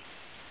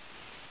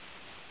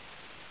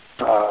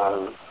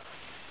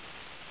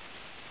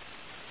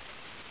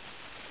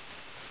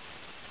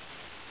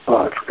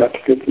I forgot to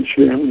get this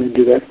here. Let me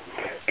do that.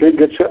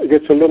 It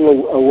gets a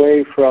little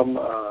away from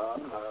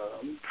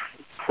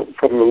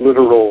the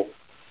literal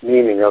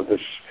meaning of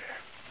this.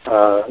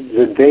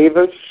 The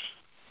Devas,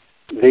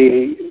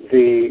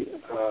 the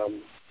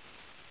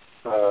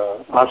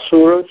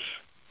Asuras,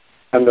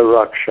 and the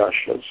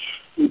Rakshasas.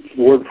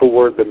 Word for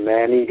word, the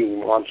man-eating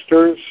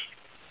monsters,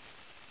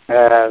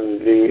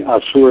 and the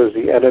Asuras,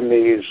 the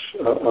enemies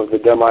of the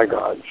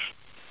demigods.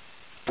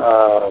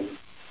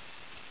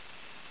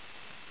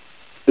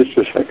 Just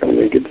a second, let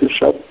me get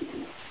this up.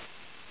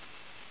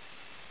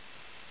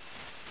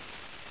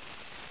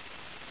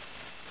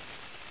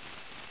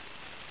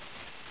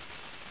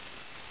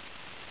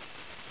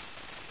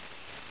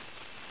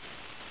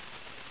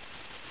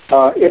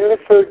 In the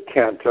 3rd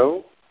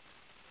canto,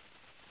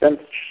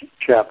 10th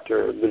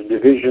chapter, the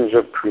divisions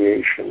of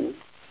creation,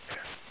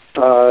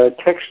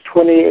 text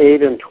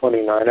 28 and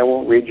 29, I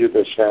won't read you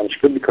the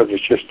Sanskrit because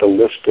it's just a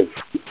list of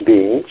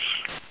beings.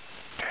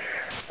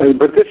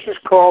 But this is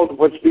called,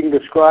 what's being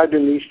described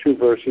in these two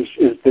verses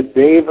is the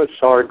Deva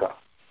Sarga.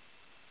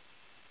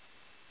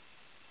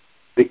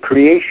 The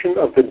creation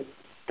of the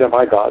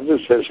demigods,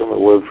 it says in the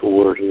word for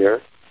word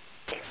here,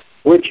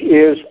 which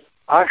is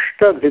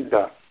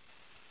Ashtavidya,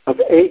 of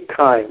 8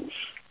 kinds,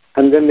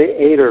 and then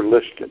the 8 are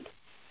listed.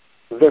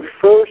 The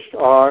first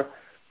are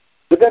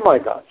the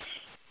demigods.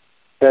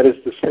 That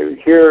is to say,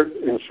 here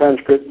in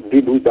Sanskrit,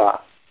 Vibhuda,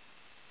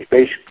 which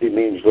basically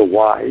means the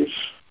wise.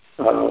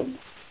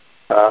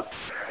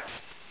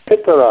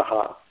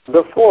 Pitaraha,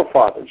 the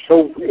forefathers.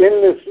 So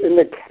in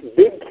the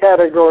big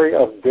category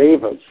of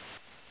devas,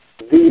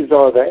 these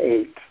are the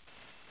 8.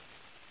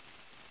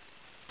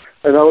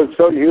 And I would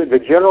tell you, the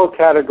general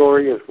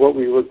category is what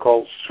we would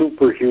call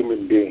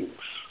superhuman beings.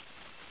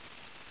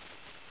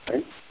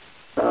 Right?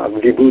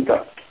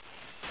 Vibhuda.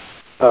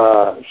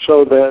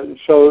 So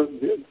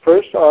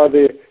first are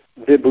the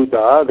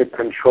Vibhuda, the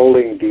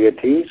controlling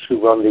deities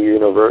who run the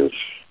universe.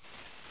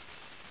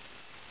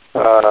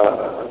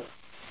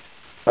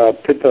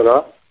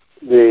 Pitara,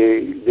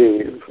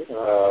 the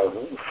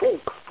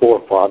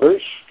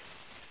forefathers.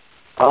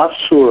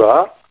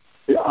 Asura,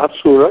 the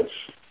Asuras.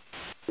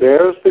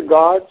 There's the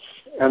gods,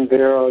 and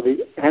there are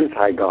the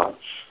anti-gods.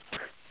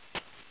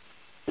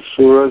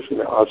 Asuras and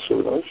the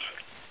Asuras.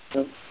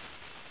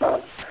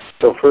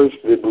 So first,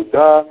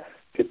 Vibhuda,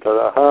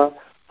 Pitaraha,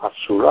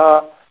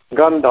 Asura,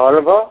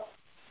 Gandharva,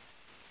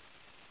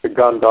 the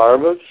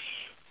Gandharvas,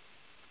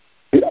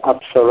 the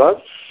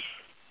Apsaras.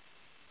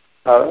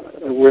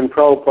 When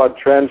Prabhupada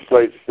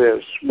translates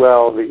this,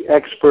 well, the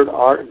expert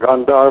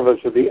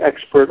Gandharvas are the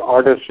expert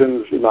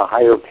artisans in the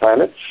higher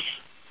planets.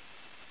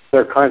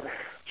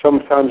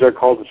 Sometimes they're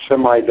called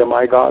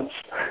semi-demigods.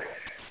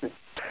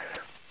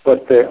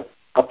 But the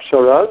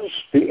Apsaras,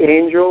 the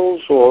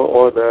angels,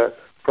 or the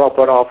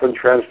Prabhupada often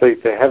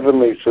translate the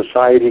heavenly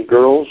society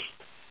girls,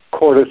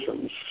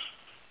 courtesans.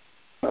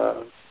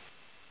 The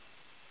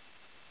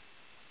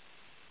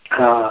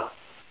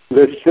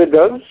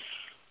Siddhas,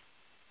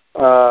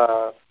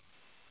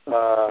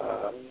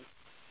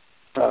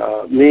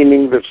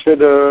 meaning the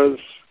Siddhas,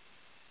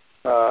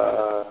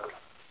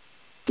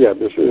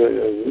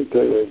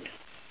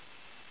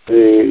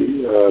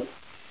 the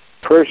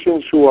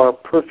persons who are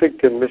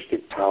perfect in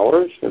mystic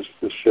powers, as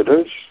the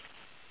Siddhas.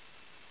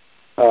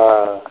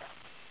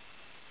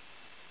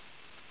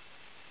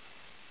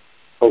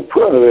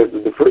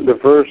 The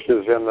verse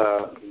is in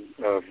a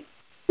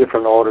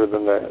different order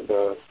than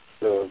the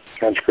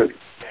Sanskrit.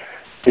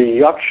 The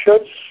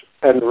Yakshas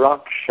and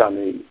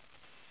Rakshani.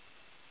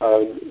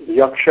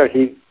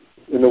 Yaksha,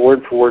 in the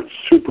word for word,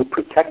 super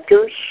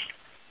protectors,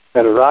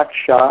 and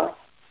Raksha,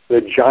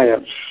 the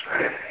giants.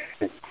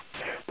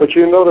 But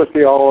you notice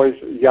they always,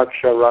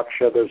 Yaksha,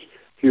 Raksha, if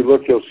you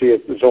look, you'll see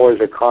it, there's always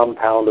a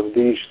compound of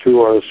these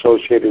two are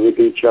associated with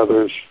each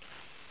other's.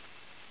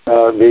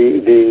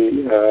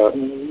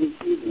 The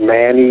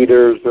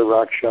man-eaters, the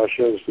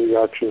Rakshasas, the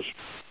Yakshas,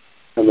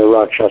 and the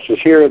Rakshasas.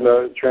 Here in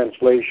the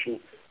translation,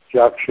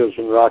 Yakshas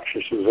and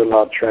Rakshasas are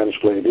not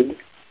translated.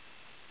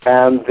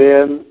 And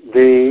then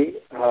the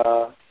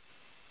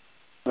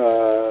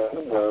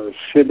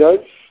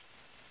Siddhas.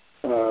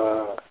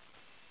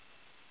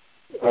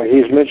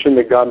 He's mentioned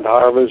the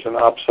Gandharvas and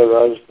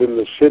Apsaras, then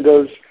the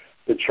Siddhas,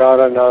 the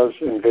Charanas,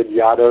 and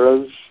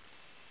Vidyadharas.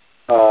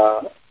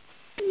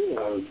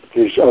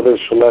 These other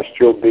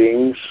celestial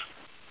beings.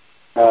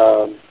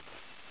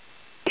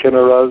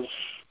 Kinnaras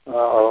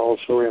are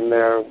also in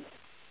there.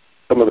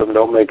 Some of them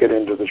don't make it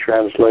into the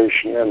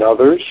translation, and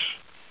others.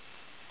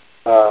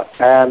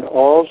 And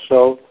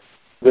also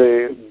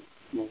the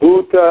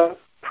Bhuta,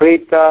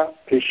 Preta,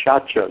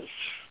 Pishachas.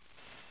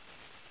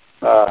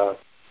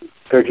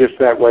 They're just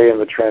that way in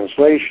the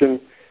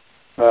translation.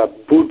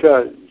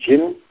 Bhuta,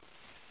 jinn.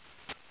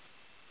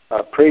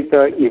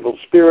 Preta, evil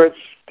spirits.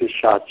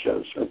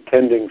 Pishachas,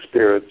 attending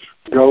spirits.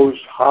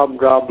 Ghosts,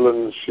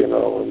 hobgoblins,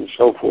 and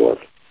so forth.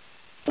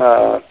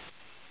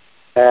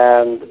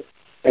 And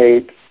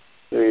 8,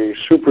 the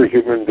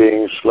superhuman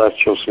beings,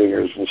 celestial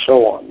singers, and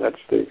so on.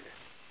 That's the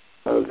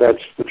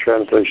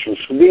translation.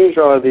 So these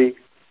are the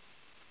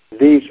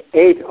these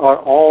 8 are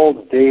all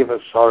Deva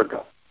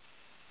Sarga.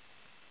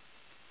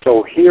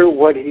 So here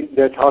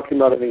they're talking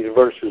about in these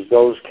verses,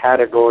 those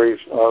categories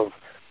of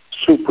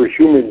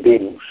superhuman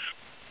beings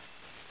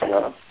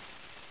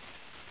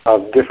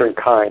of different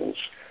kinds.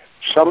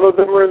 Some of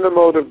them are in the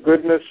mode of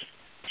goodness,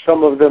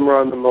 some of them are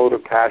on the mode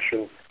of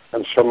passion,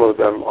 and some of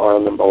them are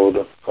on the mode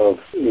of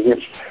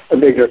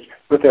ignorance.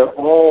 But they're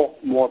all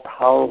more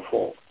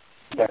powerful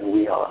than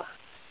we are.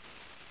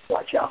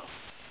 Watch out.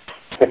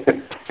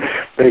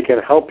 They can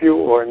help you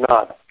or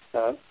not.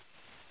 And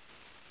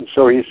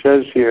so he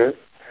says here,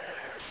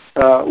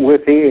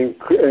 with the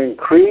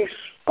increase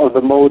of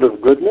the mode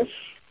of goodness,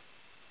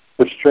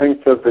 the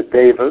strength of the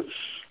devas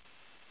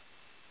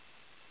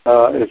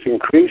is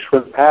increased.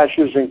 When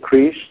passion is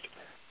increased,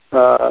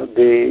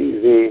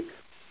 the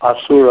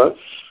asuras,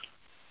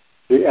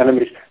 the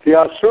enemies. The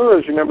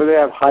asuras, remember, they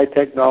have high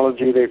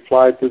technology. They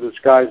fly through the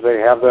skies. They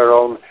have their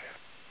own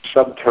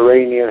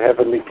subterranean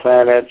heavenly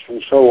planets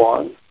and so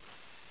on.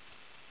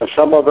 And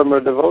some of them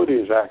are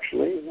devotees,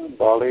 actually,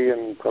 Bali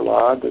and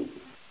Prahlad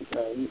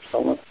and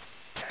so on.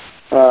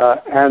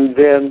 And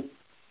then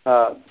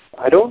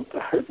I don't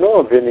know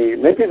of any.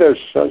 Maybe there's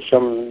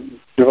some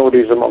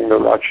devotees among the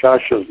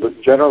Rakshasas,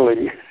 but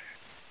generally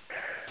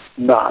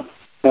not.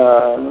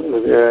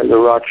 The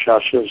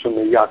Rakshasas and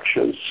the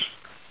Yakshas.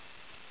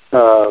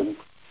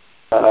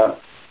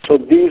 So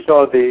these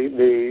are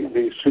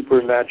the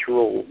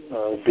supernatural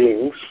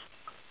beings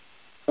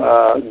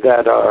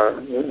that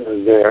are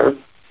there.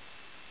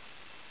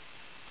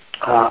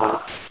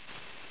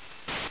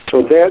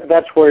 So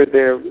that's where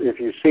if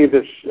you see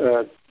this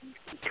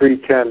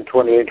 3:10,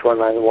 28,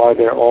 29, why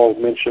they're all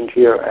mentioned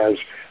here as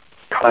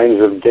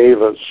kinds of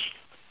devas.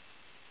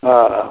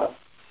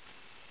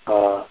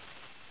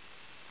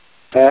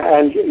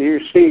 And you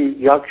see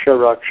Yaksha,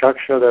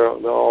 Rakshasha,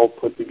 they're all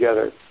put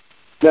together.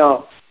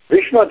 Now,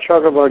 Vishwanath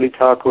Chakravarti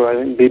Thakur, I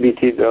think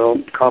BBT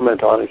don't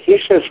comment on it, he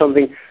says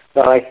something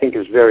that I think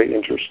is very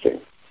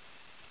interesting.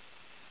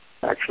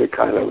 Actually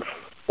kind of,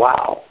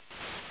 wow.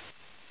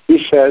 He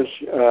says,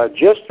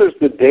 just as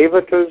the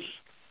devatas,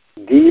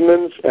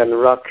 demons, and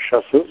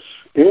rakshasas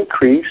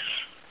increase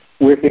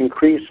with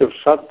increase of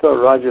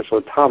sattva, rajas,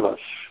 or tamas,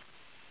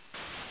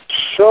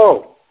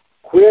 so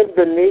where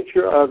the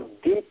nature of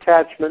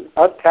detachment,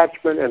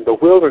 attachment, and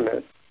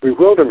bewilderment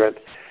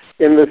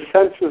in the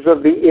senses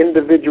of the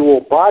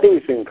individual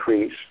bodies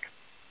increase,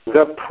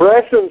 the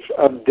presence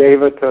of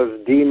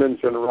devatas, demons,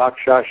 and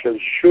rakshasas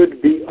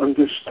should be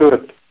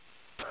understood.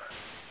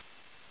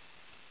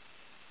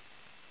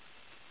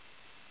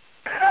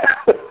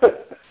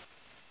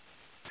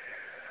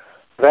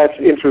 That's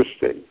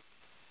interesting.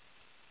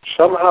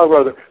 Somehow or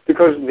other,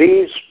 because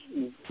these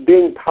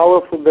being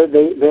powerful,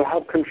 they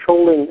have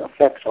controlling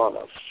effects on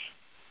us.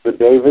 The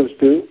devas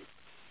do,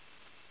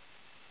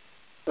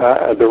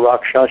 the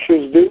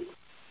rakshasas do,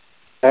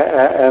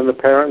 and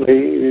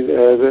apparently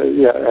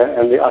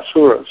and the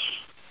asuras,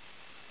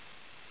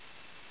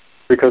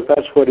 because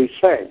that's what he's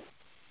saying.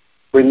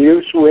 When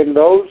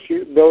those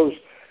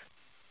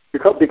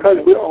because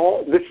we're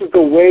all, this is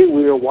the way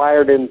we are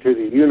wired into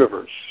the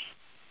universe.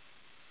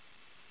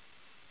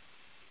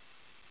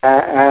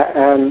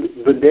 And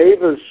the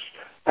devas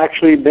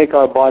actually make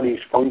our bodies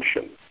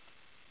function.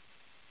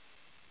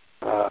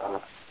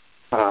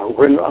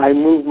 When I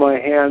move my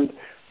hand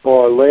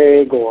or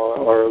leg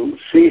or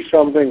see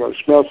something or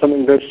smell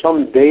something, there's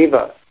some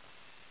deva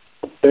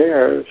up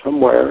there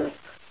somewhere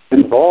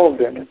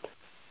involved in it.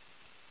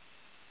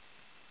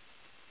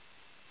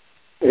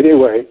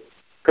 Anyway,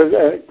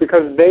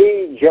 because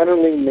they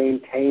generally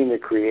maintain the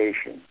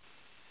creation.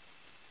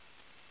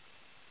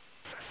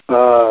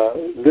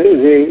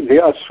 The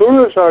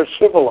asuras are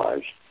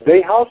civilized.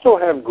 They also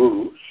have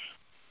gurus.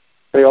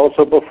 They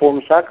also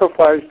perform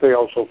sacrifice. They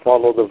also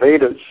follow the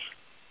Vedas.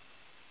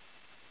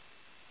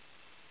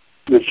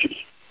 It's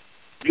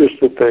just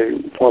that they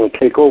want to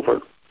take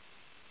over.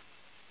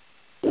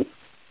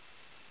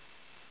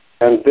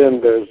 And then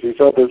there's these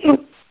others.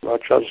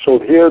 So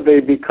here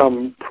they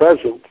become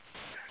present.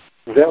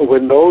 Then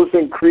when those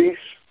increase,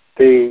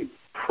 the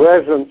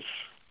presence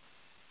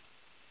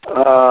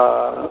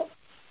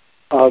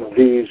of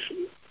these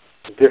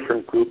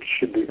different groups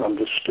should be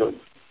understood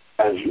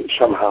as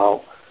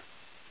somehow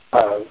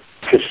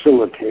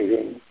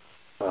facilitating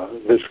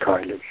this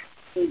kind of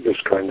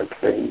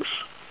things.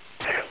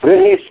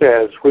 Then he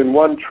says, when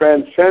one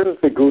transcends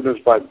the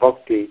gunas by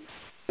bhakti,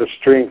 the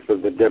strength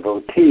of the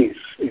devotees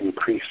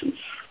increases,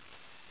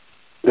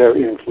 their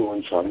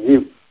influence on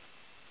you.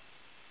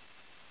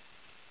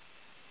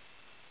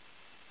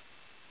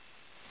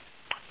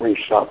 We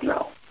stop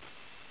now.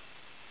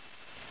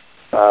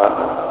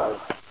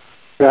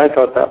 I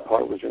thought that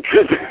part was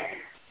interesting,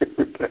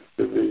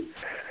 to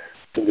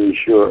be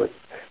sure.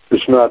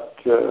 It's not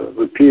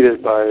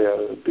repeated by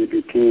a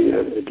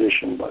BBT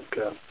edition, but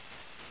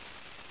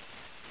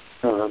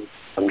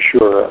I'm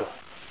sure.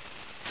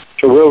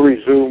 So we'll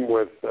resume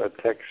with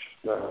text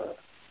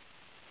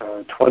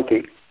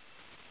 20,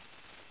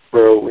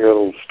 where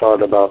we'll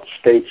start about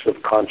states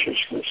of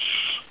consciousness.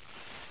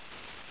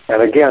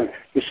 And again,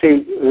 You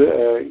see,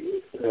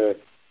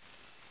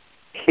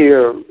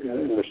 here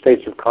in the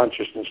states of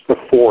consciousness, the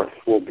fourth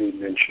will be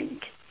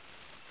mentioned.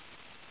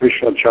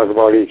 Krishna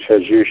Chakravarti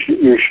says you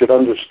should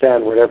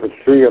understand whenever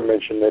three are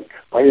mentioned, that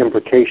by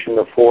implication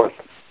the fourth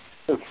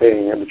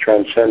thing in the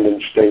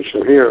transcendent state.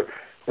 So here,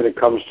 when it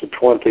comes to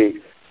 20,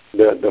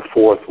 the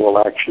fourth will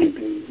actually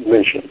be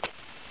mentioned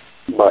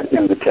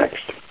in the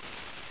text.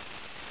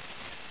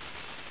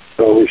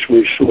 So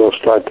we'll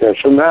start there.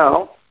 So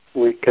now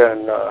we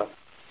can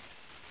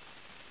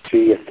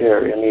see if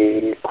there are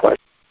any questions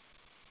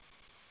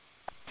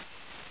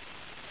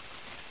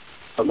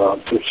about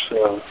this.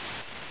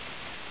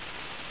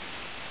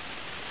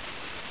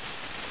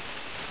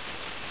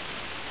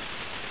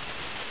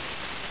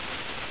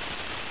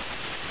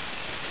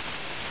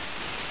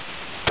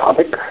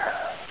 Topics.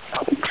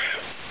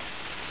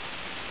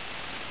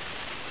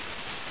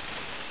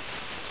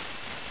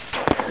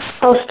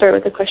 I'll start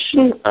with a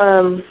question.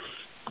 The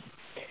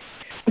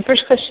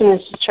first question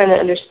is just trying to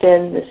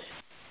understand this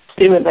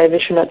statement by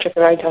Vishwanath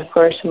Chakravarti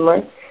Thakur some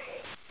more.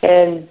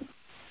 And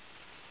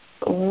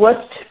what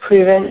to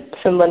prevent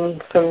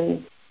someone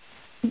from,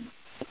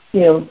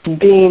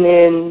 being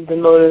in the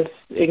mode of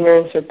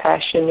ignorance or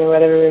passion or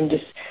whatever, and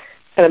just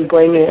kind of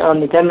blaming it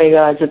on the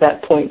demigods at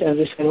that point of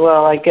just saying,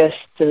 well, I guess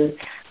the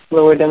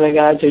lower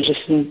demigods are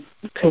just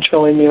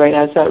controlling me right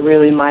now. It's not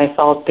really my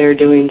fault. They're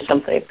doing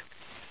something.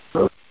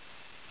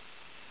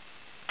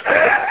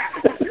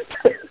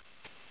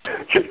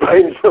 To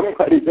blame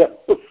somebody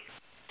else.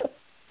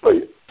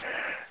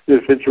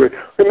 The situation.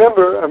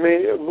 Remember,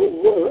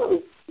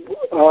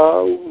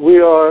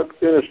 we are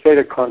in a state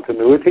of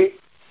continuity.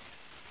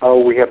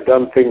 We have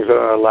done things in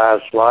our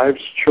last lives.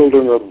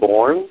 Children are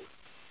born.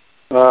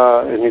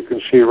 And you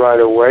can see right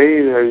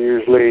away they're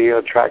usually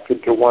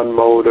attracted to one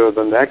mode or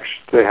the next.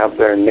 They have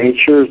their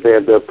natures, they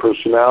have their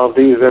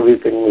personalities,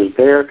 everything is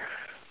there.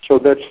 So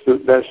that's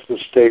the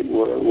state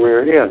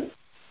we're in.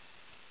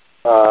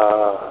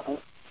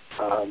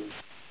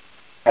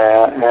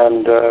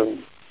 And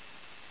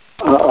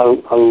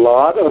a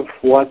lot of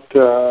what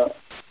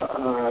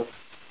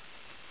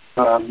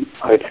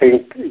I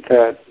think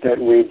that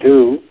we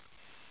do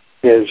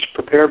is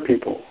prepare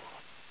people.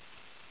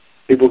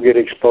 People get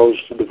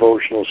exposed to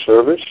devotional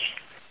service.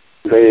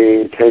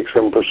 They take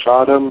some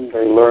prasadam.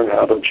 They learn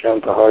how to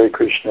chant the Hare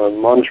Krishna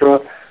mantra.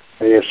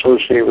 They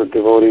associate with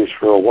devotees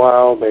for a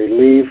while. They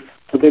leave,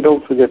 but they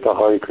don't forget the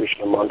Hare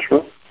Krishna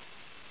mantra.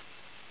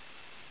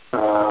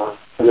 I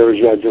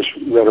just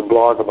read a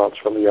blog about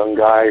some young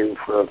guy who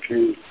for a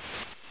few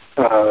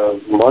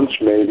months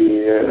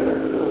maybe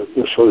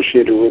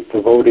associated with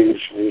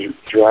devotees. He's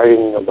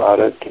writing about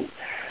it. And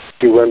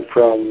he went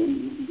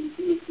from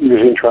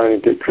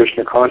trying to get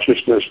Krishna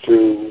consciousness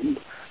to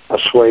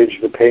assuage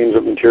the pains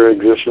of material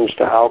existence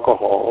to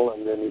alcohol,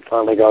 and then he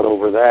finally got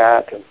over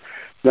that. And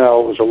now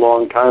it was a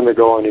long time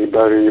ago, and he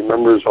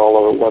remembers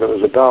all of it, what it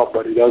was about,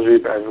 but he does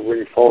remember when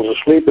he falls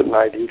asleep at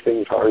night, he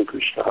thinks Hare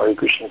Krishna,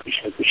 Krishna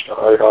Krishna,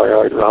 Hare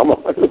Hare, Rama,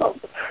 Rama,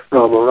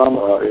 Rama,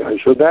 Rama, Hare Hare.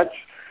 So that's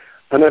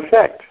an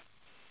effect.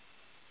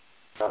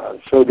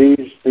 So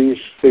these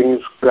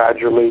things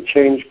gradually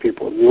change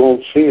people. You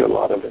won't see a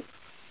lot of it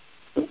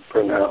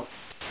for now.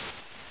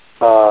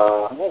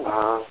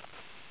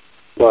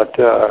 But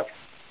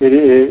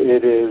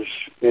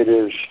it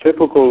is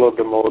typical of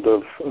the mode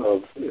of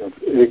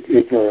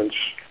ignorance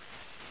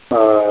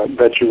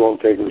that you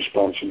won't take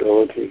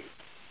responsibility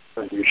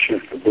and you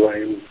shift the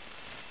blame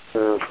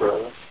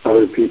for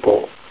other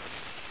people.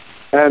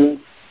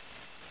 And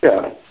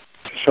to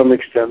some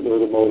extent with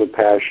the mode of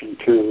passion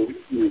too.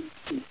 You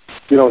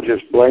don't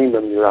just blame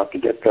them, you're out to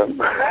get them.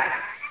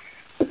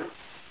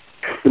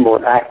 You're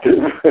more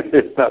active.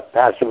 It's not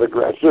passive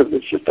aggressive,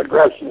 it's just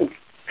aggressive.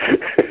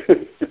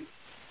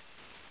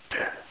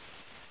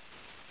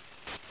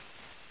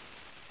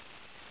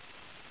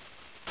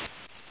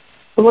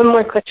 One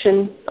more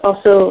question,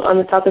 also on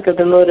the topic of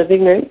the mode of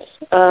ignorance.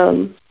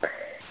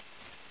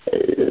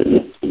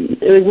 It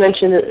was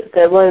mentioned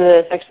that one of the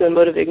effects of the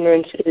mode of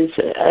ignorance is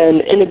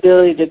an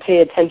inability to pay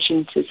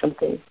attention to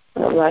something,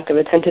 a lack of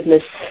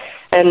attentiveness.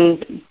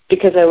 And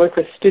because I work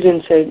with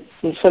students, and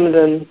some of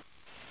them,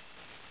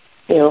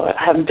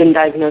 have been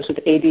diagnosed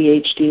with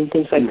ADHD and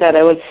things like that.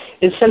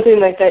 Is something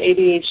like that,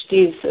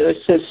 ADHD,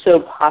 so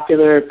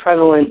popular or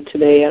prevalent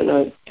today? I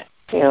don't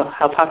know,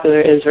 how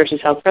popular it is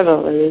versus how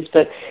prevalent it is,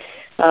 but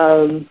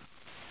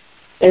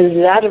is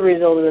that a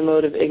result of the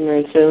mode of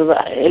ignorance,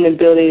 an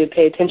inability to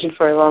pay attention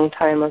for a long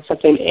time on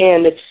something?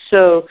 And if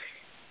so,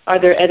 are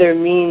there other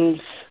means,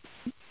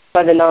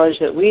 by the knowledge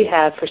that we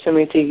have, for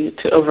somebody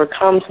to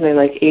overcome something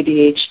like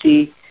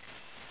ADHD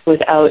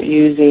without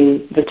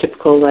using the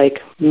typical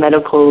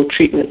medical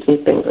treatments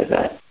and things like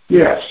that?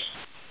 Yes.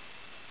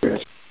 To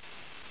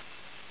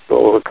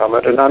overcome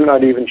it. And I'm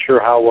not even sure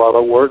how well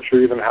it works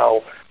or even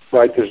how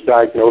right this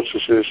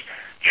diagnosis is.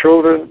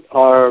 Children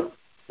are,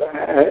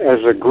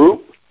 as a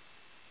group,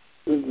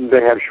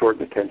 they have short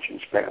attention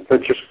spans.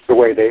 That's just the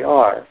way they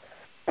are.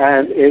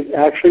 And it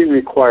actually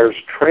requires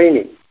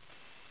training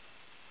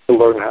to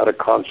learn how to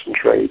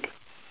concentrate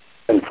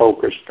and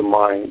focus the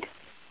mind.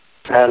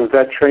 and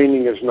that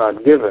training is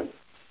not given.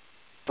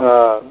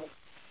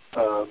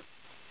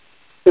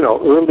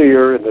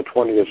 Earlier in the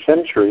 20th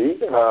century,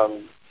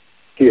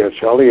 T.S.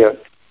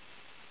 Eliot,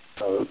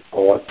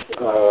 poet,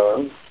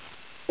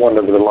 one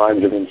of the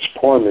lines of his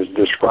poem is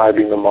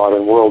describing the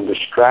modern world: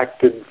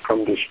 distracted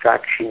from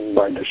distraction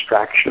by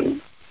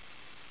distraction.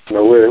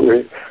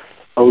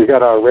 We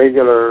got our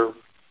regular.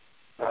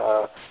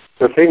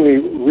 The thing we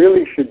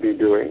really should be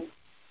doing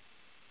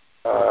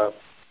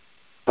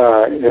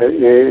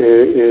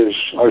is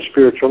our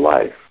spiritual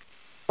life.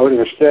 But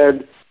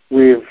instead,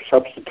 we've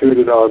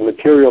substituted our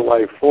material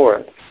life for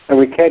it, and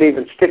we can't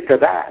even stick to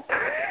that.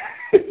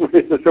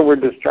 So we're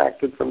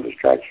distracted from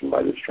distraction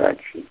by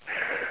distraction.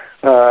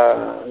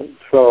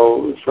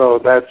 So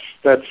that's,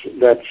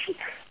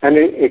 and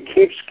it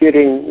keeps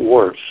getting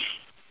worse.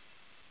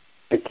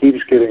 It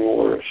keeps getting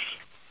worse,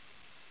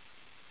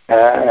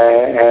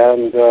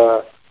 and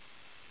the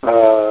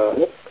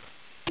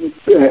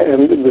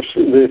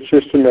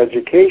system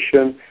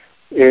education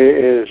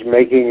is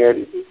making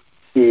it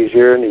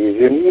easier and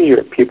easier and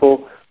easier.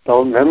 People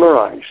don't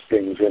memorize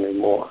things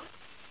anymore.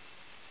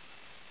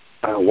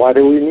 Why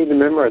do we need to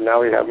memorize?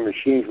 Now we have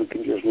machines, we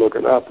can just look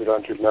it up. We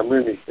don't have to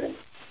remember anything.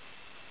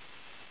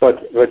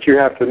 But you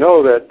have to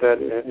know that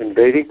in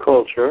Vedic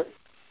culture,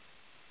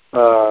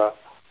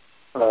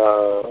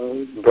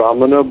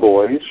 Brahmana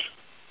boys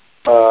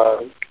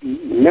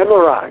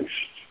memorized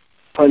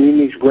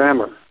Panini's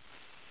grammar.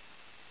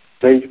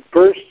 They'd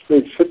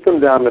sit them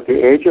down at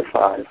the age of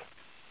 5,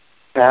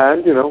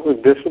 and,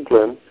 with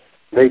discipline,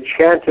 they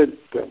chanted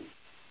them.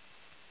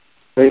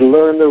 They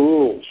learned the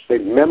rules. They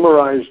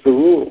memorized the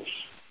rules.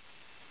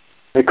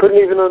 They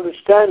couldn't even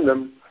understand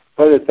them,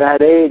 but at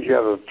that age you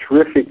have a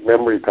terrific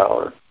memory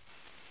power.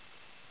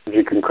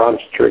 You can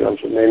concentrate on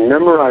something. They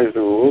memorized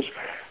the rules,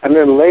 and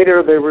then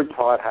later they were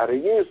taught how to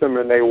use them,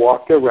 and they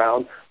walked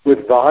around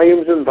with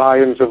volumes and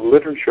volumes of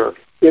literature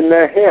in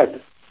their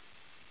head.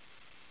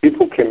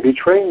 People can be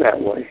trained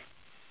that way.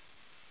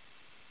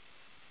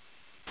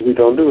 We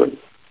don't do it.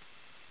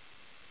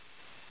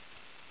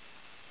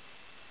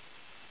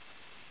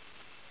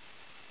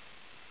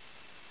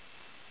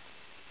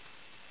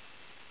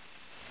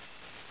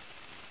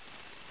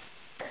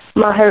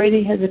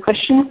 Mahariti has a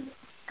question.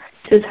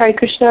 It says, Hare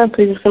Krishna,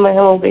 please accept my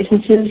humble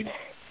obeisances.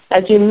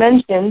 As you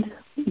mentioned,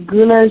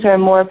 gunas are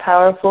more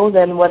powerful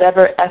than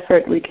whatever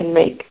effort we can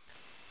make.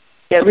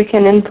 Yet we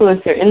can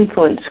influence their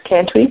influence,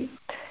 can't we?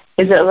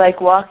 Is it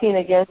like walking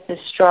against a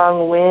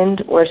strong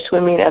wind or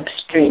swimming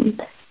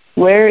upstream?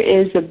 Where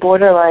is the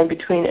borderline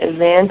between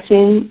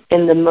advancing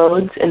in the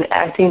modes and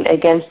acting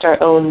against our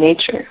own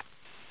nature?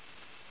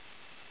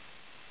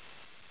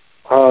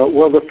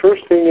 Well, the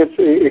first thing is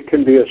it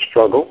can be a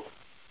struggle.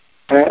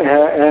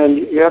 And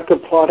you have to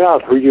plot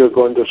out who you're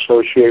going to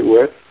associate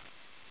with.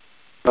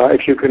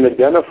 If you can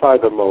identify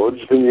the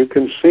modes, then you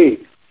can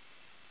see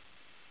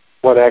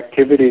what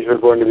activities are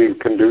going to be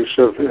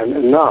conducive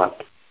and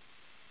not.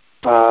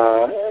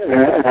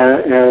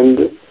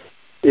 And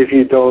if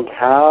you don't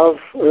have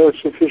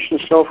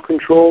sufficient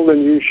self-control,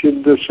 then you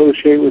should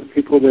associate with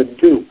people that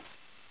do.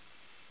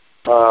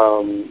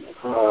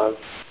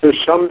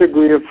 There's some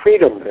degree of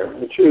freedom there.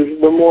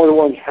 The more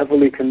one's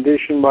heavily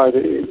conditioned by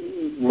the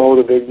mode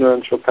of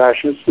ignorance or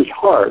passion, it's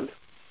hard.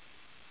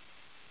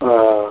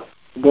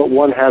 But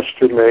one has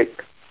to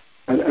make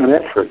an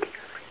effort.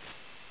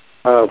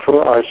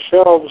 For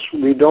ourselves,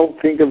 we don't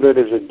think of it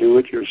as a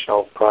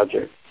do-it-yourself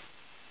project.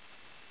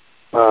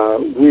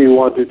 We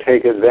want to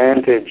take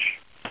advantage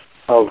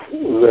of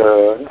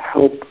the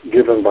help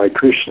given by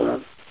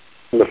Krishna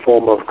in the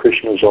form of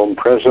Krishna's own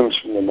presence,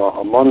 in the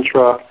Maha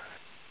Mantra,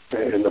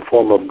 in the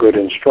form of good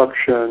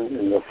instruction,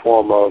 in the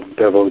form of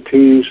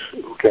devotees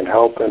who can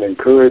help and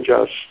encourage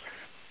us.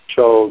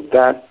 So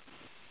that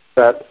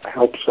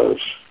helps us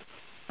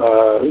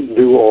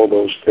do all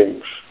those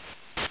things.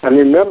 And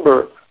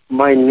remember,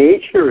 my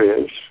nature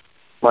is,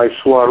 my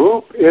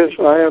Svarupa is,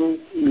 I am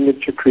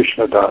Nitya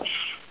Krishna Das.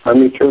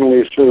 I'm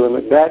eternally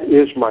servant. That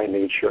is my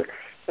nature.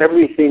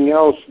 Everything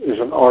else is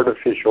an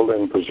artificial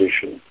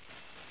imposition.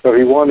 So if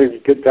you wanted to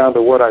get down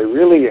to what I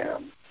really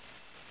am,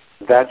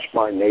 that's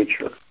my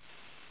nature.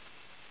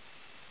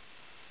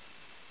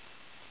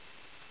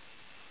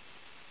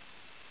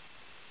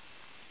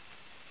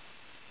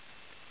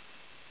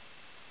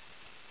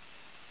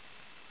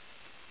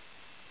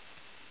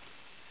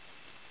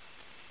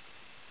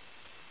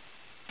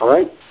 All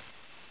right?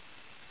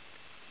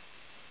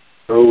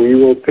 So we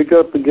will pick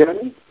up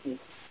again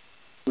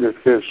with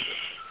this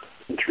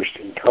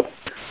interesting topic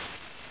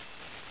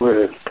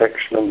with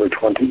text number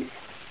 20.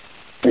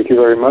 Thank you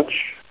very much.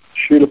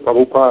 Srila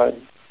Prabhupada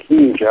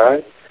Ki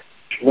Jai.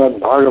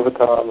 Srimad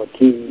Bhagavatam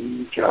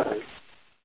Ki Jai.